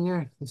Zimbalist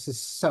Jr., this is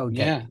so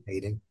Yeah,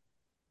 devastating.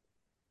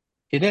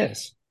 it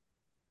is.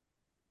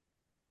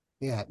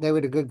 Yeah, they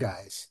were the good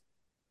guys.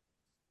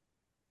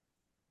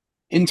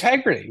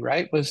 Integrity,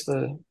 right, was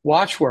the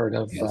watchword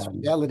of Yes,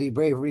 fidelity,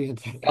 bravery,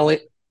 integrity.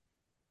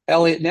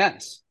 Elliot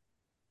Ness.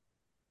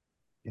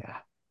 Yeah.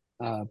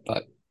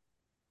 But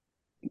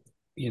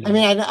I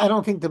mean, I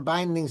don't think the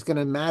Biden thing's going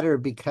to matter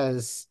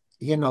because,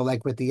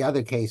 like with the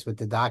other case with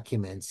the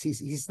documents,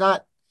 he's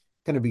not.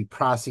 going to be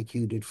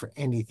prosecuted for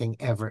anything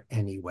ever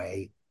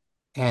anyway.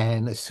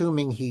 And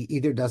assuming he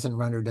either doesn't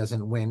run or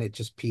doesn't win, it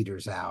just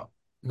peters out.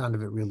 None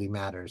of it really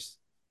matters.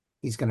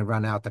 He's going to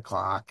run out the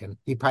clock, and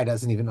he probably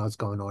doesn't even know what's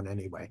going on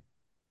anyway.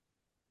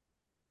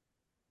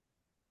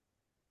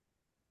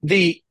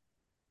 The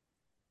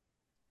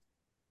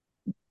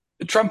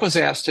Trump was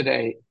asked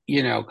today,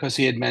 because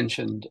he had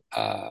mentioned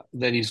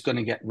that he's going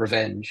to get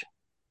revenge.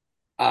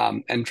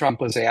 And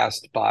Trump was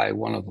asked by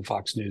one of the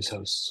Fox News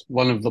hosts,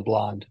 one of the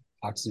blonde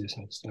Fox News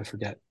hosts, I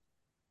forget.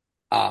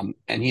 And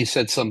he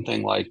said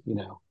something like,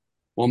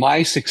 well,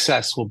 my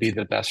success will be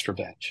the best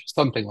revenge,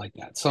 something like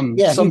that.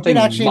 Yeah, he did Something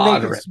actually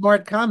make a moderate,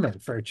 smart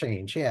comment for a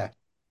change. Yeah.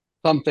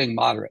 something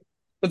moderate.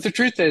 But the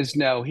truth is,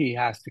 no, he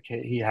has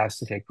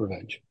to take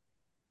revenge.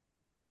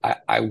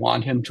 I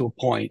want him to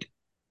appoint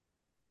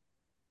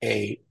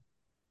a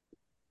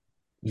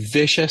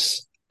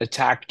vicious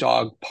attack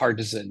dog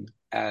partisan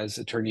as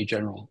attorney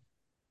general.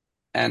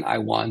 And I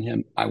want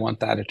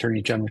that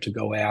attorney general to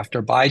go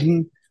after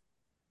Biden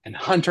and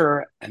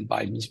Hunter and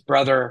Biden's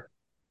brother.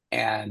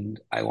 And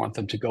I want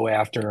them to go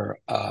after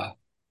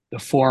the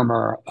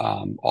former,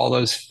 all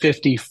those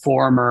 50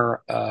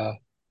 former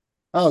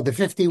Oh, the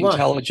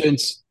 51.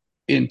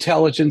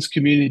 intelligence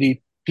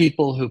community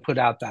people who put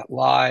out that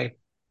lie.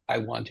 I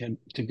want him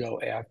to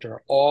go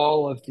after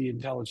all of the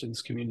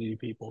intelligence community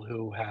people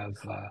who have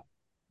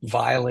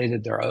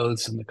violated their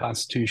oaths in the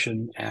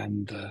Constitution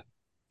and the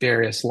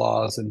various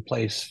laws in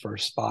place for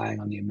spying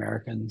on the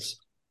Americans.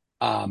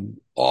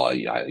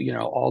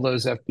 All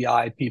those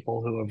FBI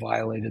people who have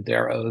violated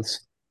their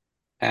oaths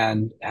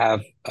and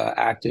have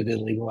acted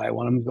illegally. I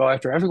want him to go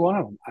after every one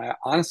of them.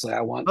 Honestly,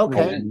 I want A Okay.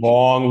 revenge.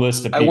 long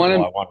list of I want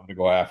people him. I want him to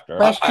go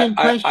after. I Question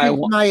to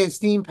want. my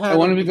esteemed I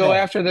want panel him to go today.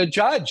 after the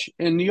judge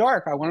in New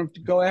York. I want him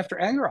to go after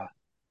Engra.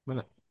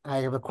 I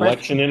have a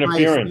Election question to my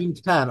interference.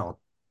 esteemed panel.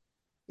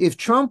 If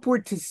Trump were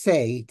to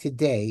say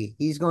today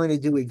he's going to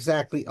do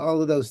exactly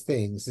all of those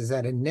things, is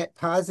that a net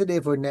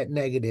positive or net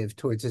negative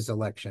towards his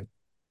election?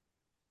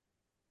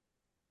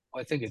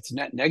 I think it's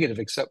net negative,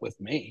 except with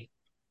me.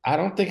 I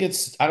don't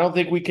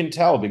think we can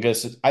tell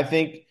because I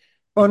think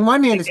On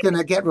one hand, it's going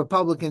to get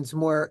Republicans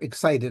more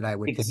excited, I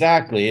would think.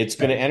 exactly it's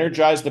going to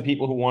energize the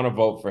people who want to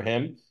vote for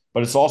him,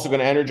 but it's also going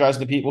to energize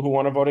the people who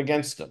want to vote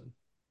against him.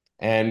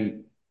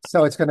 And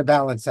So it's going to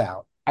balance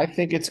out. I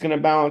think it's going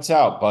to balance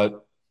out.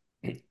 But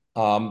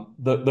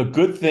the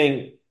good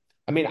thing,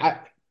 I mean,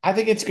 I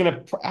think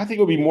I think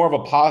it'll be more of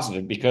a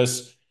positive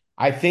because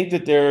I think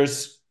that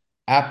there's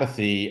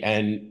apathy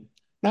and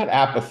not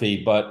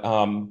apathy, but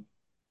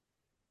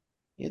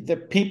the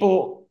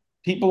people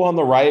on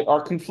the right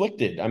are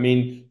conflicted. I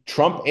mean,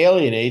 Trump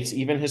alienates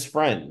even his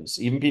friends,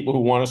 even people who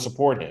want to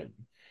support him,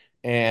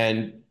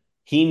 and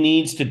he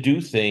needs to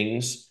do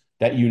things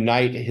that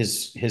unite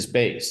his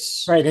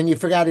base. Right. And you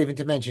forgot even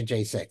to mention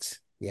J6.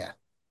 Yeah.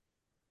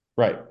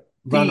 Right.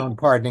 Run The on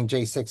pardoning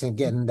J6 and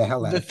getting the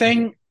hell out the of town.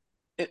 thing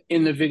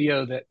in the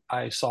video that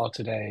I saw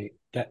today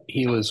that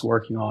he was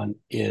working on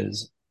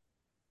is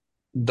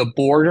the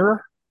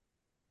border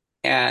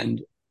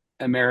and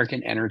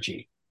American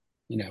energy.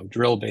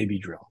 Drill baby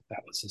drill.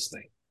 That was his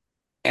thing.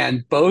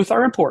 And both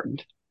are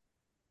important,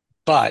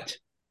 but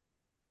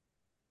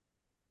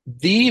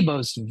the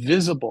most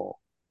visible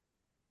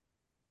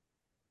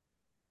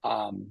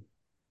um,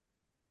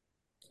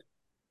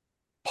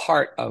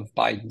 part of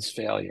Biden's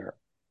failure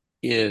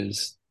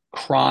is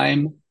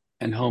crime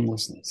and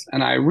homelessness.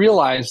 And I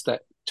realize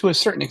that to a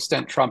certain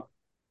extent, Trump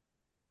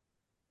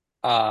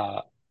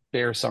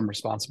bears some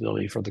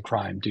responsibility for the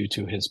crime due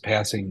to his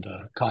passing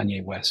the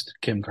Kanye West,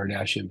 Kim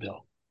Kardashian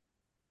bill.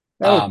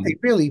 That was a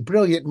really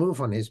brilliant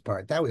move on his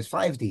part. That was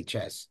 5D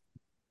chess.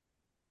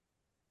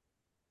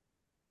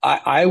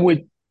 I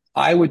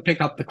would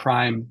pick up the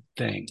crime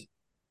thing.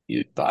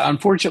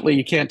 Unfortunately,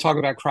 you can't talk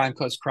about crime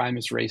because crime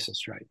is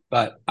racist, right?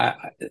 But I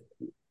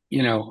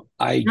You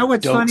know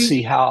what's don't funny?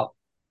 see how.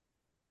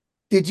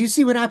 Did you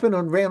see what happened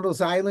on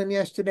Randall's Island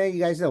yesterday? You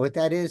guys know what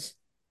that is?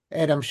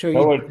 And I'm sure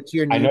Know you what it's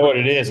your I know neighbor. what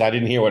it is. I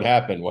didn't hear what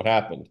happened. What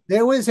happened?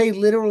 There was a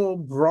literal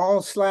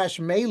brawl slash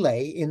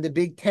melee in the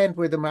big tent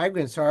where the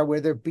migrants are, where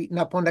they're beating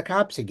up on the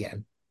cops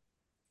again.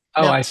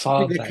 Oh, Now, I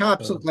saw the that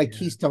cops look photo. like Yeah.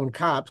 Keystone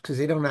cops because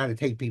they don't know how to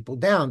take people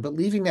down. But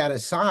leaving that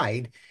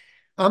aside,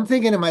 I'm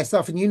thinking to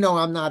myself, and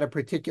I'm not a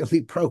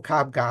particularly pro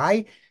cop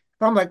guy,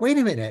 but I'm like, wait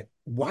a minute,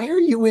 why are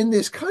you in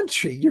this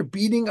country? You're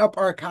beating up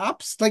our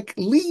cops? Like,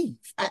 leave.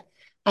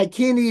 I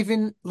can't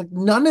even, like,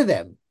 none of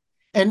them.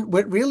 And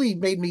what really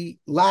made me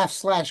laugh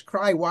slash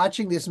cry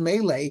watching this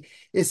melee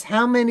is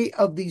how many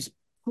of these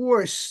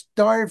poor,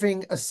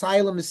 starving,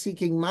 asylum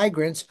seeking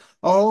migrants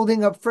are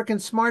holding up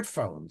freaking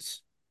smartphones.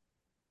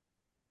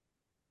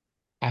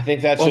 I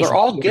think that's Well, just they're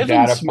all another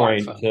given data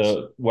point smartphones.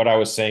 to what I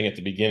was saying at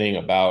the beginning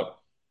about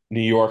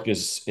New York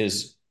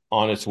is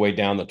on its way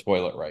down the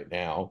toilet right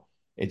now.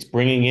 It's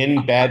bringing in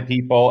I, bad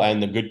people,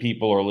 and the good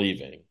people are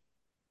leaving.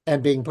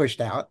 And being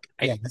pushed out.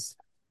 I, Yes.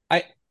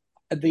 I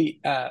the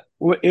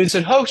is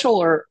it Hochul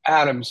or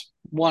Adams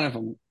one of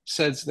them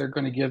says they're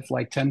going to give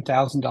like $10,000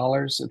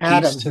 a piece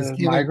Adams is to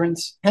giving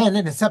migrants. 10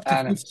 and it's up to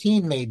Adams.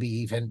 15, maybe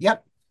even.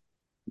 Yep.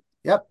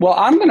 Yep. Well,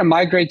 I'm going to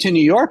migrate to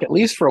New York at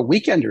least for a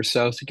weekend or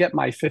so to get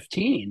my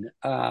 15,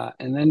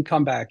 and then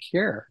come back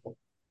here.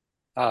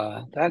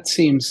 That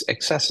seems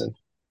excessive.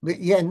 But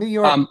yeah, New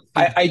York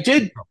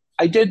is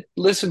I did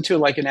listen to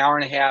like an hour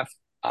and a half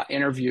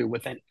interview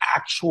with an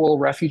actual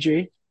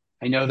refugee.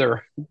 I know there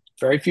are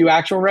very few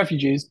actual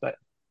refugees, but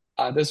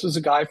this was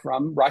a guy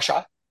from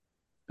Russia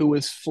who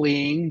was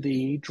fleeing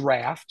the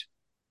draft,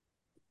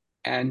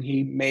 and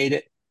he made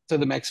it to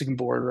the Mexican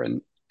border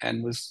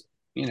and was,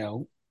 you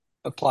know,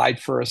 applied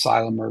for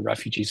asylum or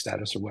refugee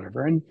status or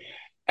whatever,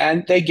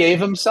 and they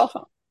gave him a cell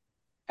phone,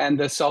 and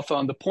the cell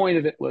phone. The point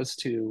of it was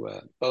to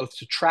both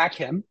to track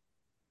him,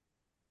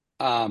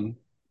 to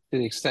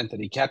the extent that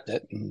he kept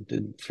it and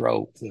didn't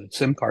throw the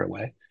SIM card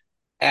away,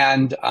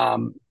 and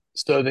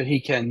so that he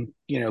can,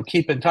 you know,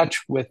 keep in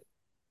touch with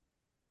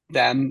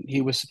them.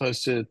 He was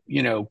supposed to,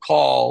 you know,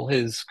 call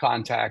his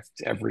contact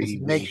just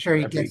every make week sure or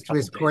he every gets to couple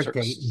his of days court or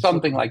date and so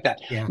something on. like that.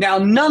 Yeah. Now,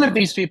 none of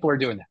these people are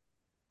doing that.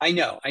 I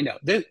know,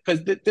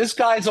 because this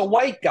guy's a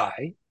white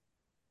guy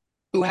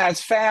who has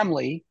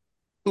family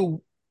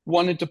who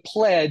wanted to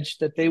pledge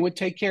that they would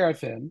take care of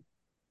him,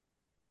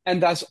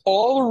 and thus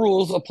all the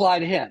rules apply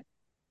to him.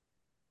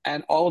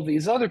 And all of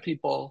these other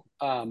people,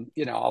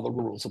 you know, all the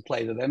rules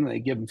apply to them, and they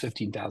give them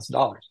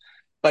 $15,000.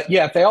 But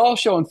yeah, if they all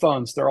show in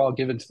phones, they're all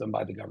given to them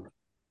by the government.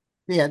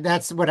 Yeah,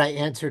 that's what I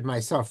answered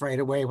myself right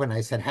away when I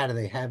said, how do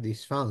they have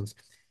these phones?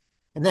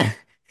 And then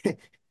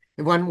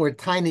one more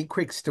tiny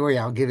quick story,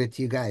 I'll give it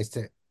to you guys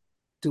to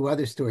do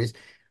other stories.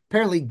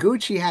 Apparently,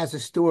 Gucci has a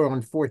store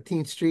on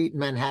 14th Street in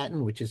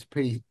Manhattan, which is a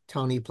pretty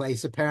Tony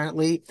place,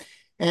 apparently.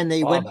 And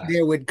they All went that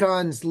there with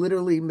guns,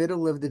 literally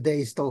middle of the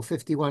day, stole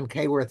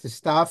 51K worth of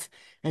stuff.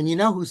 And you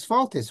know whose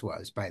fault this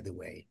was, by the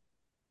way?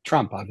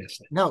 Trump,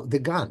 obviously. No, the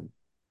gun.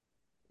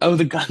 Oh,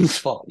 the gun's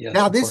fault. Yes,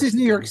 Now, of this course, is the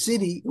New York gun's fault.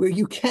 City where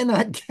you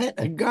cannot get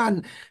a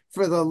gun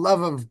for the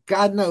love of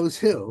God knows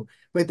who.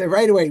 But the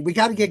right away, we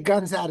got to get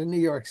guns out of New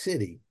York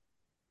City.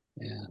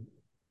 Yeah.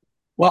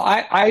 Well,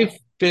 I've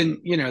been,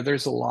 you know,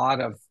 there's a lot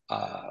of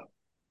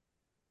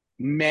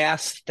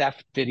mass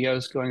theft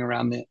videos going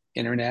around the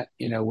internet,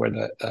 you know, where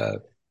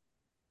the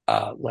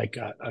like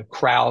a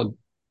crowd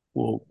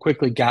will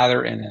quickly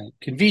gather in a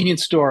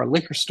convenience store, a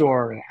liquor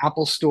store, an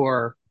Apple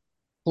store,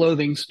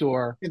 clothing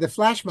store, The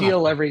flash mob.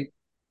 steal every,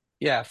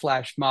 yeah,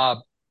 flash mob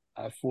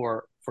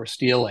for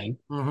stealing.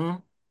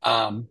 Mm-hmm.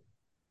 Um,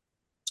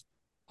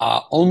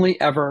 Only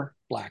ever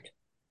black.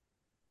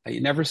 You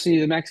never see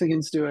the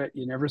Mexicans do it.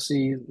 You never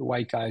see the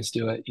white guys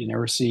do it. You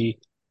never see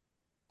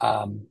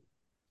um,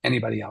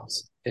 anybody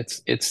else.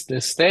 It's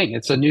this thing.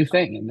 It's a new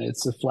thing, and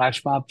it's a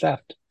flash mob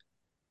theft.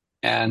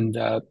 And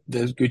the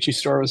Gucci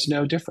store was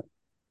no different.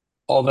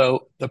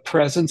 Although the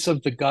presence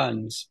of the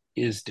guns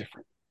is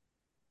different.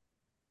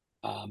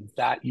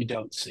 That you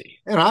don't see.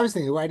 And I was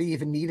thinking, why do you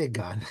even need a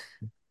gun?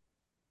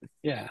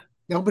 Yeah,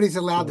 Nobody's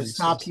allowed to really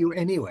stop exists. you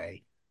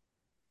anyway.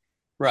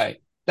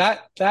 Right.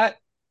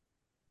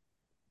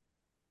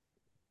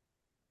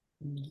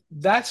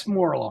 That's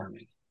more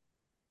alarming.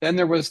 Then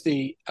there was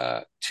the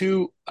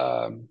two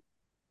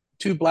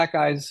black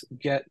guys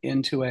get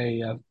into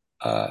a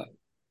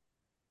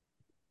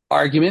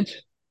argument,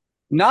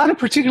 not a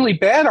particularly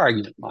bad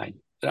argument, mind,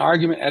 an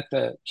argument at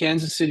the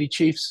Kansas City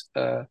Chiefs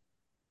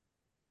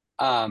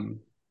um,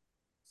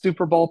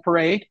 Super Bowl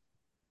parade,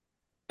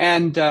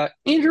 and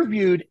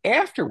interviewed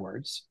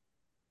afterwards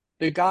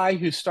the guy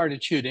who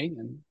started shooting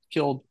and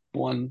killed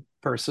one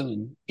person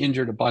and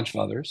injured a bunch of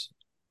others.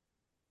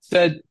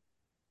 Said,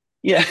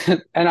 yeah,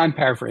 and I'm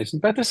paraphrasing,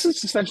 but this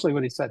is essentially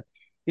what he said.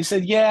 He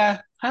said,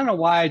 "Yeah, I don't know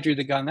why I drew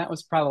the gun. That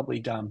was probably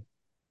dumb."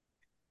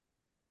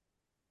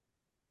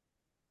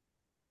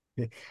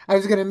 I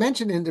was going to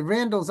mention in the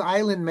Randall's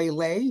Island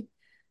melee,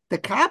 the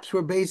cops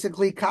were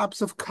basically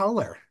cops of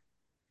color.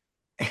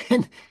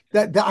 And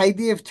the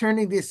idea of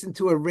turning this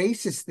into a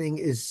racist thing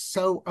is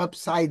so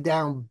upside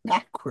down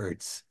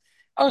backwards.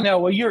 Oh no,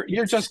 well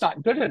you're just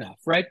not good enough,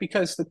 right?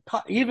 Because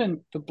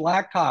even the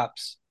black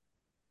cops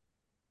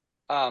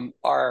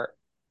are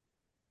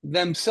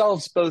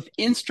themselves both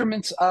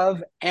instruments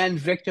of and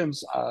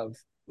victims of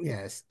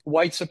Yes.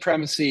 white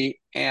supremacy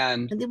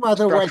and And the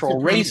other white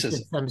structural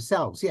racism. supremacists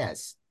themselves,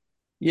 yes.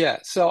 Yeah.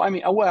 So I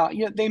mean, well,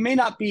 yeah, they may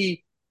not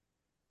be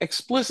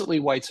explicitly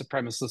white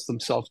supremacists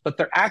themselves, but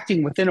they're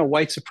acting within a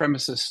white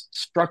supremacist,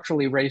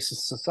 structurally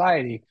racist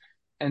society,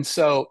 and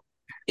so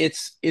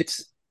it's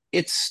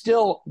it's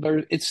still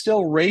there. It's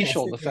still Yes,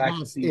 racial. The fact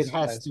that it these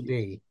has guys, to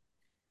be.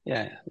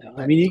 yeah. No, I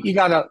But mean, you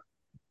gotta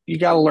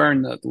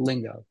learn the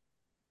lingo.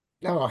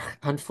 oh,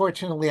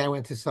 unfortunately, I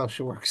went to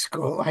social work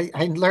school.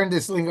 I learned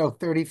this lingo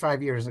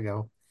 35 years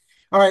ago.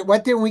 All right,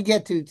 what did we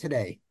get to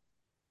today?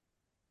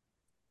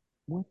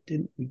 What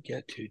didn't we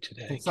get to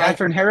today? Aside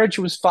Catherine from Herridge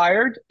was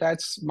fired.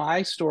 That's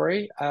my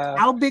story.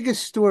 how big a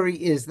story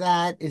is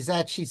that? Is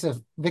that she's a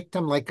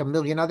victim like a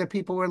million other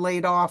people were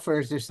laid off, or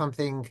is there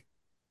something?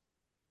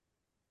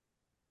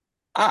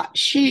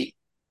 She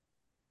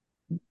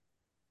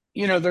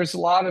there's a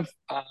lot of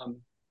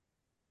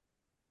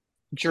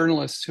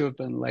journalists who have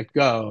been let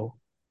go,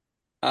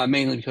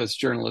 mainly because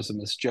journalism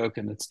is a joke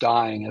and it's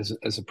dying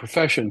as a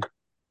profession.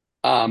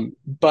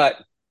 But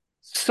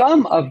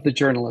some of the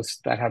journalists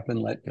that have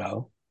been let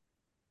go,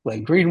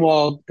 Glenn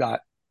Greenwald got,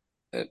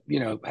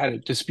 had a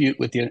dispute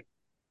with the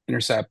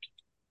Intercept.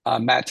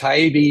 Matt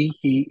Taibbi,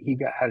 he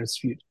had a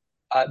dispute.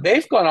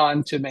 They've gone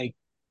on to make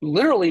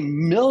literally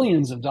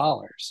millions of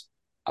dollars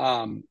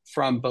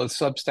from both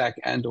Substack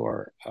and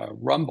or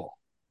Rumble.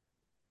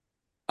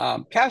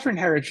 Catherine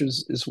Herridge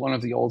is one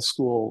of the old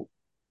school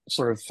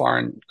sort of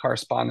foreign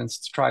correspondents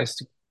that tries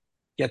to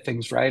get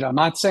things right. I'm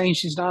not saying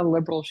she's not a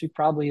liberal. She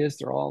probably is.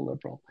 They're all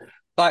liberal.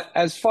 But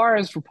as far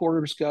as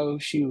reporters go,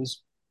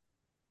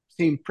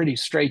 seemed pretty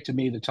straight to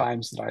me the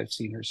times that I've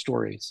seen her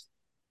stories.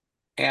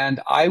 And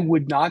I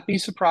would not be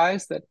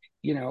surprised that,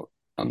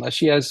 unless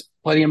she has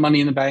plenty of money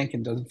in the bank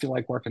and doesn't feel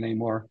like working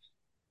anymore,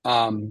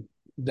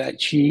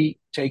 that she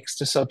takes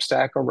to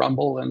Substack or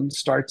Rumble and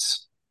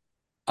starts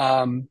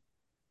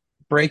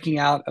breaking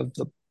out of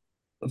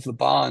the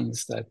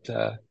bonds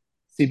that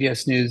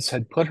CBS News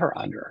had put her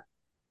under.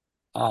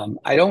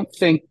 I don't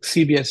think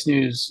CBS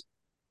News.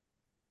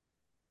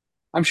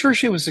 I'm sure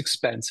she was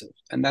expensive,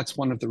 and that's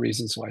one of the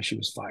reasons why she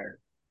was fired.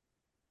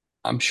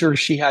 I'm sure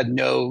she had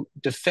no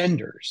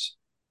defenders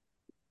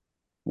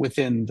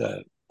within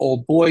the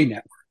old boy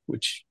network,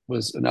 which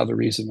was another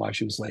reason why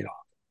she was laid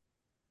off.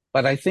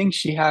 But I think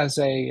she has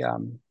she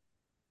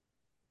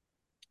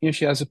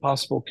has a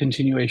possible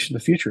continuation in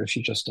the future if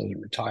she just doesn't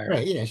retire.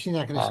 Right. Yeah. She's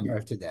not going to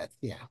starve to death.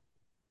 Yeah.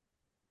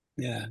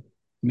 Yeah. I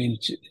mean,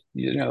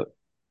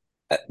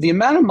 the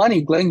amount of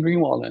money Glenn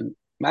Greenwald and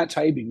Matt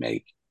Taibbi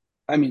make,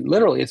 I mean,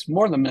 literally, it's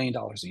more than $1 million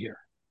a year.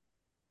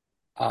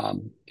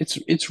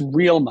 It's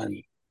real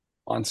money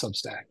on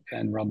Substack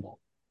and Rumble.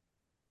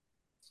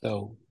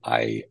 So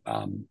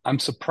I'm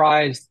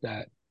surprised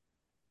that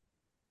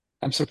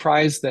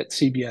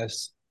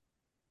CBS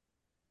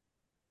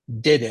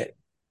did it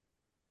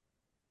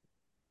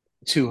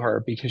to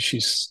her, because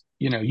she's,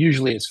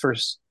 usually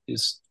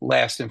is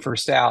last and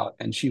first out,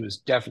 and she was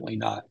definitely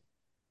not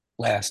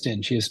last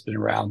in. She has been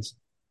around.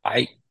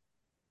 I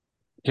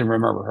can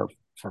remember her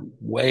from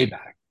way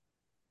back,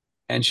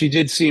 and she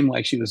did seem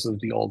like she was of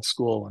the old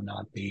school and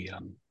not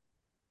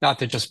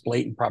the just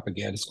blatant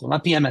propaganda school,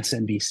 not the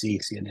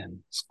MSNBC, CNN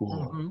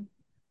school of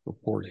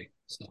reporting.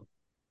 So,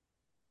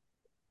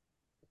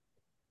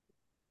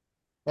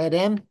 Ed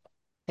M,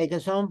 take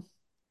us home.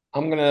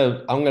 I'm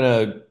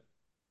gonna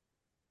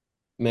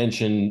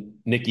mention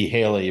Nikki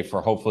Haley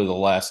for hopefully the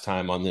last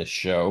time on this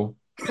show.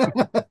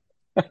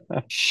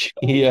 She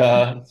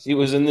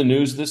was in the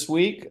news this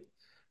week.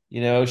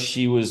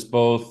 She was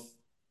both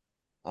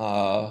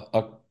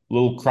a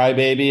little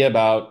crybaby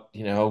about,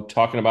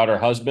 talking about her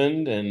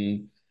husband,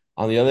 and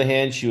on the other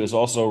hand, she was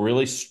also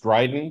really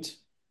strident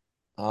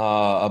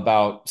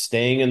about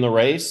staying in the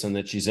race and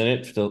that she's in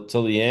it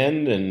till the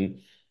end.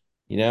 And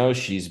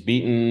she's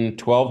beaten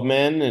 12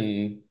 men,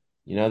 and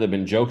there've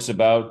been jokes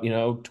about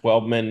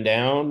 12 men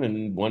down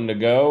and one to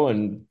go.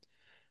 And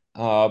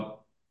uh,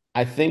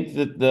 I think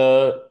that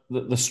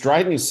the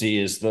stridency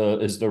is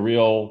the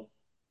real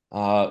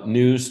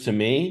news to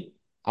me.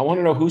 I want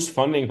to know who's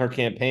funding her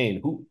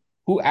campaign.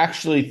 Who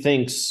actually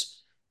thinks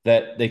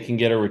that they can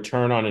get a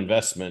return on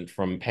investment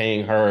from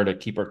paying her to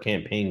keep her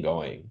campaign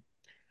going?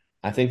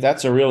 I think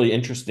that's a really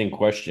interesting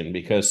question,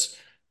 because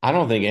I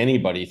don't think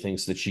anybody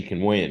thinks that she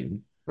can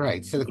win.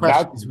 Right. So the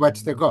question About is,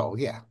 what's the goal?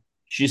 Yeah.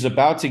 She's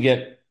about to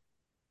get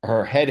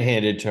her head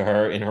handed to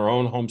her in her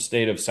own home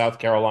state of South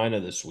Carolina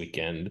this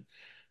weekend,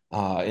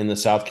 in the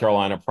South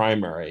Carolina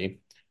primary.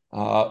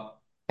 Uh,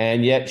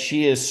 and yet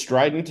she is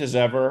strident as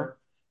ever,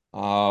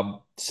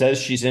 says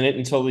she's in it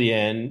until the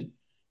end.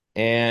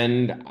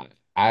 And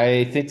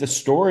I think the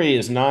story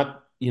is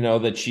not,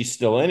 that she's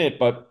still in it,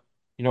 but,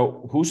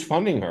 who's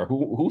funding her?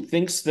 Who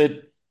thinks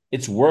that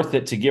it's worth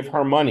it to give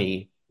her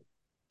money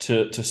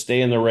to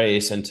stay in the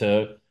race and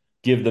to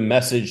give the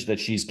message that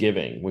she's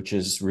giving, which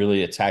is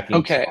really attacking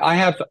okay,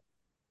 Trump?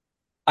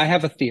 I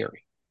have a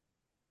theory.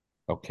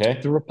 Okay.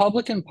 The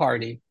Republican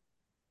Party,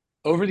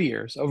 over the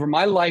years, over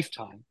my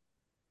lifetime,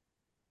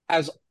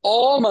 has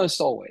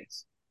almost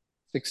always,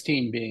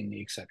 16 being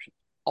the exception,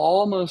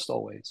 almost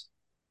always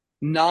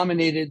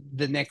nominated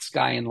the next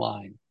guy in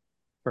line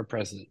for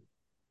president.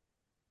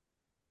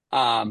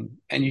 And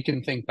you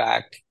can think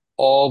back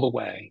all the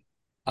way.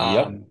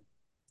 Yep.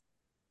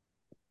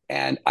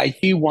 And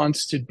he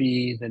wants to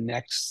be the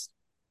next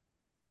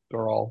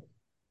girl,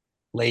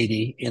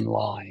 lady in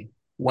line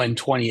when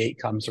 28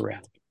 comes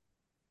around.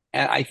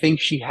 And I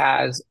think she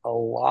has a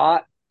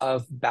lot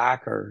of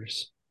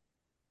backers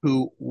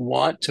who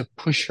want to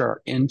push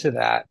her into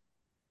that.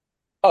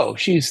 Oh,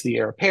 she's the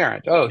heir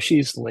apparent. Oh,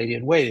 she's the lady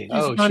in waiting.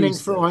 She's Oh, running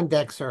she's for the on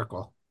deck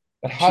circle.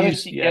 But how does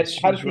she's she yes,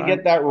 get how does she's she right.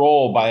 get that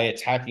role by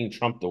attacking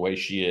Trump the way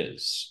she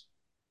is?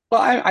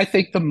 Well, I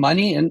think the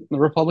money in the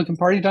Republican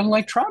Party doesn't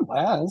like Trump.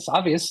 It's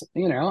obvious,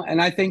 and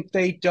I think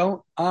they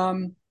don't.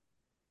 And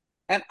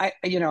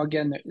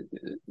again,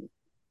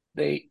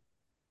 they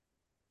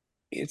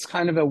it's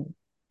kind of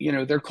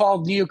they're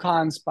called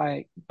neocons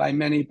by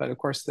many, but of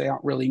course they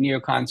aren't really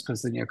neocons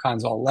because the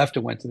neocons all left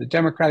and went to the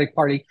Democratic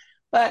Party.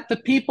 But the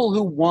people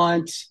who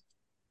want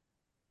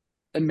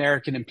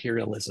American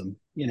imperialism,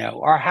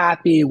 are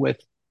happy with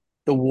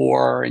the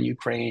war in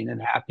Ukraine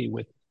and happy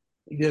with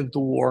the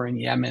war in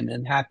Yemen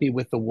and happy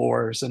with the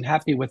wars and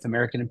happy with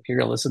American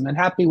imperialism and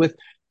happy with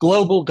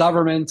global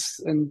governments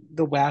and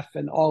the WEF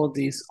and all of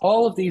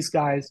these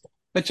guys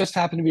that just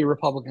happen to be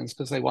Republicans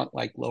because they want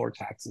like lower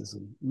taxes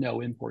and no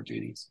import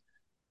duties.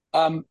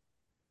 Um,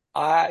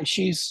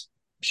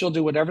 she'll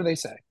do whatever they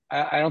say.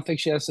 I don't think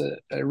she has an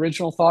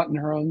original thought in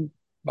her own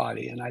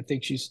body, and I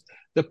think she's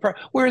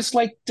whereas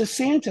like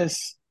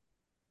DeSantis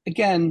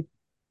again,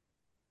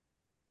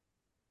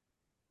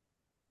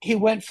 he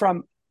went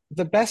from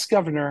the best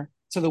governor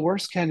to the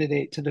worst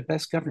candidate to the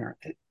best governor.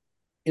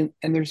 And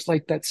there's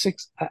like that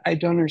I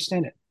don't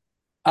understand it.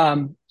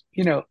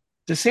 You know,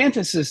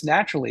 DeSantis is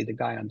naturally the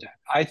guy on deck.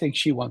 I think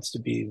she wants to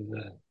be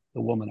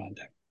the woman on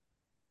deck.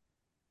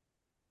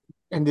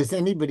 And does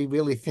anybody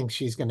really think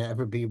she's going to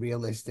ever be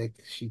realistic?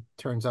 She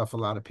turns off a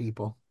lot of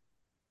people.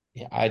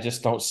 Yeah, I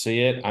just don't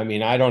see it. I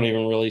mean, I don't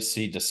even really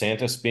see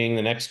DeSantis being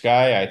the next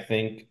guy. I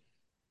think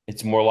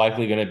it's more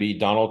likely going to be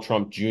Donald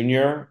Trump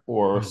Jr.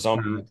 or Oh,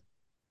 God.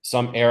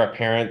 some heir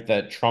apparent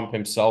that Trump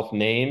himself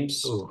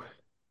names,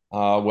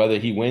 Oh, whether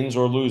he wins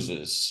or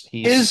loses.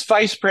 His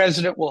vice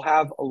president will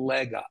have a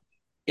leg up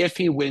if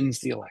he wins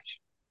the election.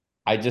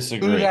 I Who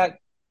disagree. that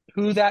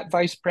who that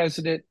vice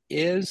president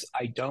is,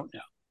 I don't know.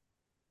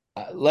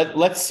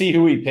 Let's see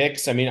who he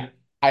picks. I mean,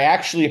 I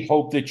actually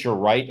hope that you're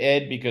right,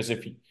 Ed, because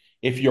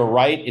if you're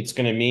right, it's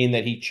going to mean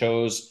that he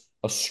chose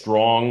a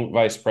strong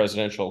vice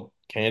presidential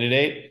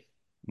candidate.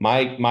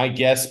 My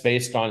guess,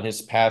 based on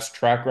his past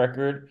track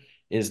record,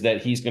 is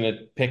that he's going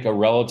to pick a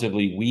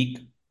relatively weak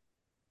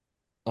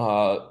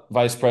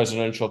vice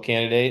presidential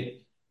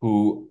candidate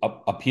who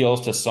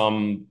appeals to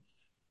some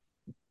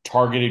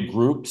targeted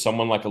group,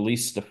 someone like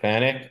Elise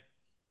Stefanik,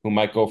 who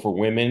might go for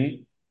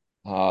women.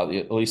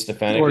 Elise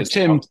Stefanik Or is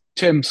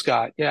Tim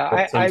Scott. Yeah,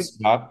 or Tim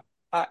Scott.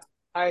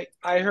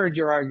 I heard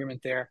your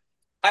argument there.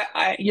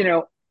 I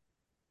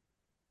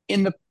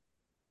in the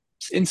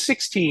in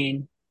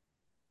 16,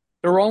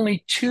 there were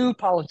only two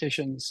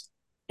politicians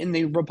in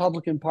the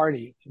Republican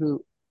Party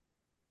who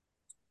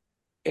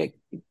it,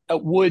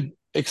 would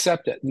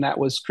accept it, and that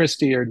was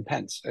Christie or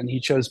Pence, and he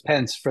chose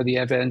Pence for the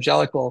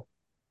evangelical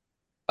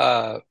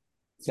uh,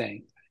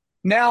 thing.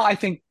 Now I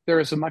think there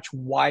is a much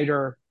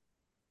wider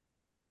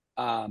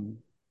um,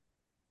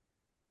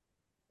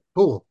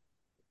 cool.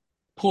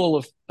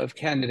 pool of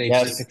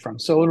candidates to Yes, pick from.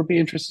 So it'll be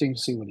interesting to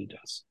see what he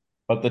does.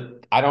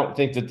 but I don't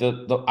think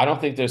that I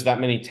don't think there's that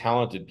many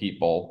talented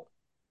people.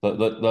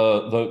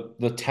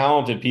 The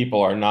talented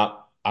people are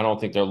not. I don't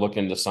think they're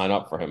looking to sign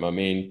up for him. I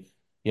mean,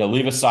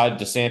 leave aside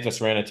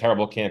DeSantis ran a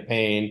terrible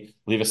campaign.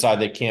 Leave aside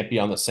they can't be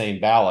on the same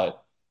ballot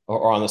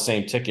or on the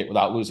same ticket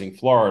without losing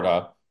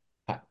Florida.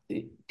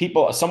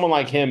 People, someone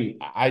like him,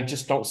 I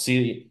just don't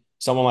see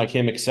someone like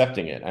him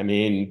accepting it. I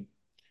mean,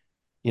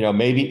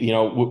 maybe,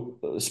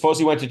 suppose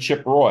he went to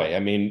Chip Roy. I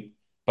mean,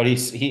 but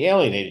he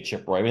alienated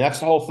Chip Roy. I mean, that's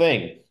the whole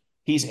thing.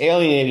 He's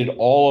alienated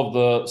all of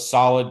the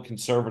solid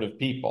conservative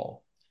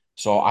people.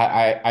 So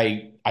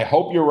I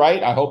hope you're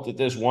right. I hope that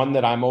there's one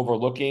that I'm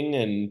overlooking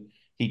and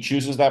he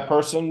chooses that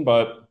person,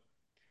 but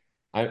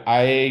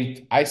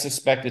I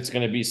suspect it's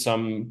going to be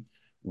some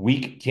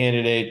weak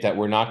candidate that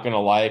we're not going to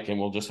like, and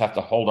we'll just have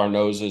to hold our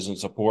noses and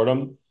support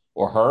him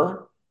or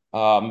her.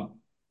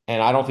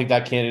 And I don't think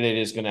that candidate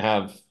is going to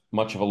have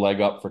much of a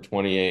leg up for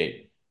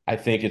 28. I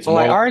think it's Well,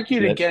 I more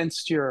argued that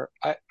against your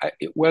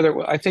whether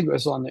I think it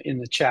was in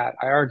the chat.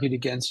 I argued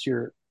against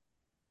your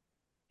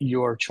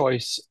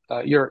choice,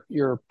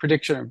 your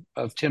prediction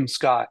of Tim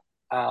Scott,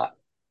 I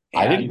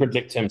didn't and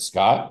predict Tim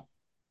Scott.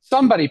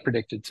 somebody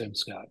predicted Tim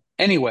Scott.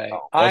 Anyway, No,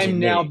 it wasn't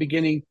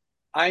me.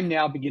 I'm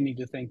now beginning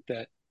to think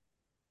that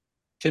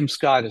Tim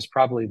Scott is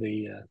probably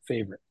the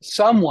favorite.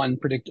 Someone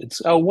predicted.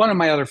 Oh, one of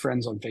my other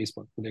friends on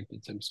Facebook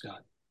predicted Tim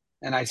Scott,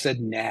 and I said,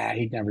 "Nah,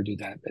 he'd never do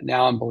that." But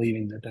now I'm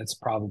believing that that's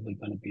probably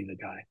going to be the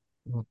guy.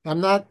 I'm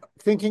not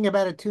thinking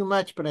about it too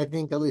much, but I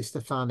think at least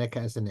Stefanik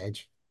has an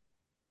edge.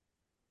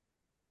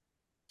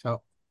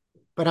 So,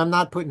 but I'm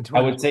not putting I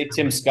 20. would say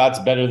Tim Scott's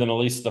better than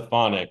Elise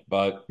Stefanik,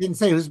 but Didn't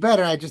say who's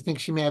better. I just think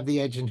she may have the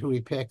edge in who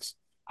he picks.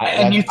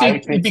 And you I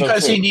think think so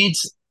because too. he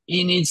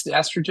needs the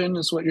estrogen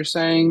is what you're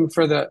saying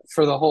for the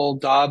whole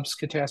Dobbs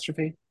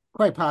catastrophe?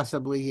 Quite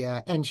possibly,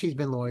 yeah. And she's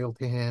been loyal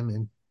to him,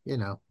 and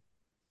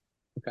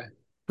Okay.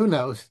 who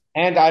knows?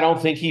 And I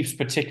don't think he's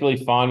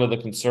particularly fond of the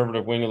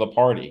conservative wing of the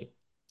party.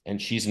 And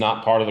she's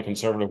not part of the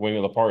conservative wing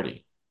of the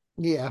party.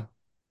 Yeah.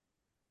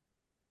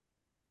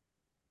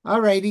 All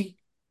righty.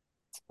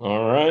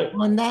 All right.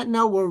 On that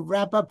note, we'll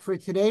wrap up for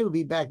today. We'll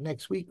be back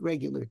next week,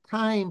 regular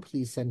time.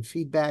 Please send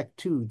feedback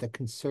to the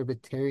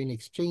Conservatarian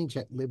Exchange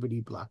at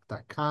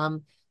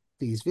libertyblock.com.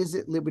 Please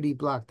visit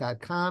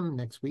libertyblock.com.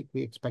 Next week,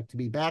 we expect to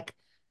be back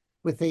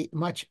with a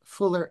much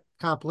fuller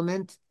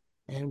complement,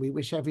 and we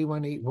wish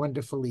everyone a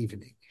wonderful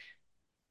evening.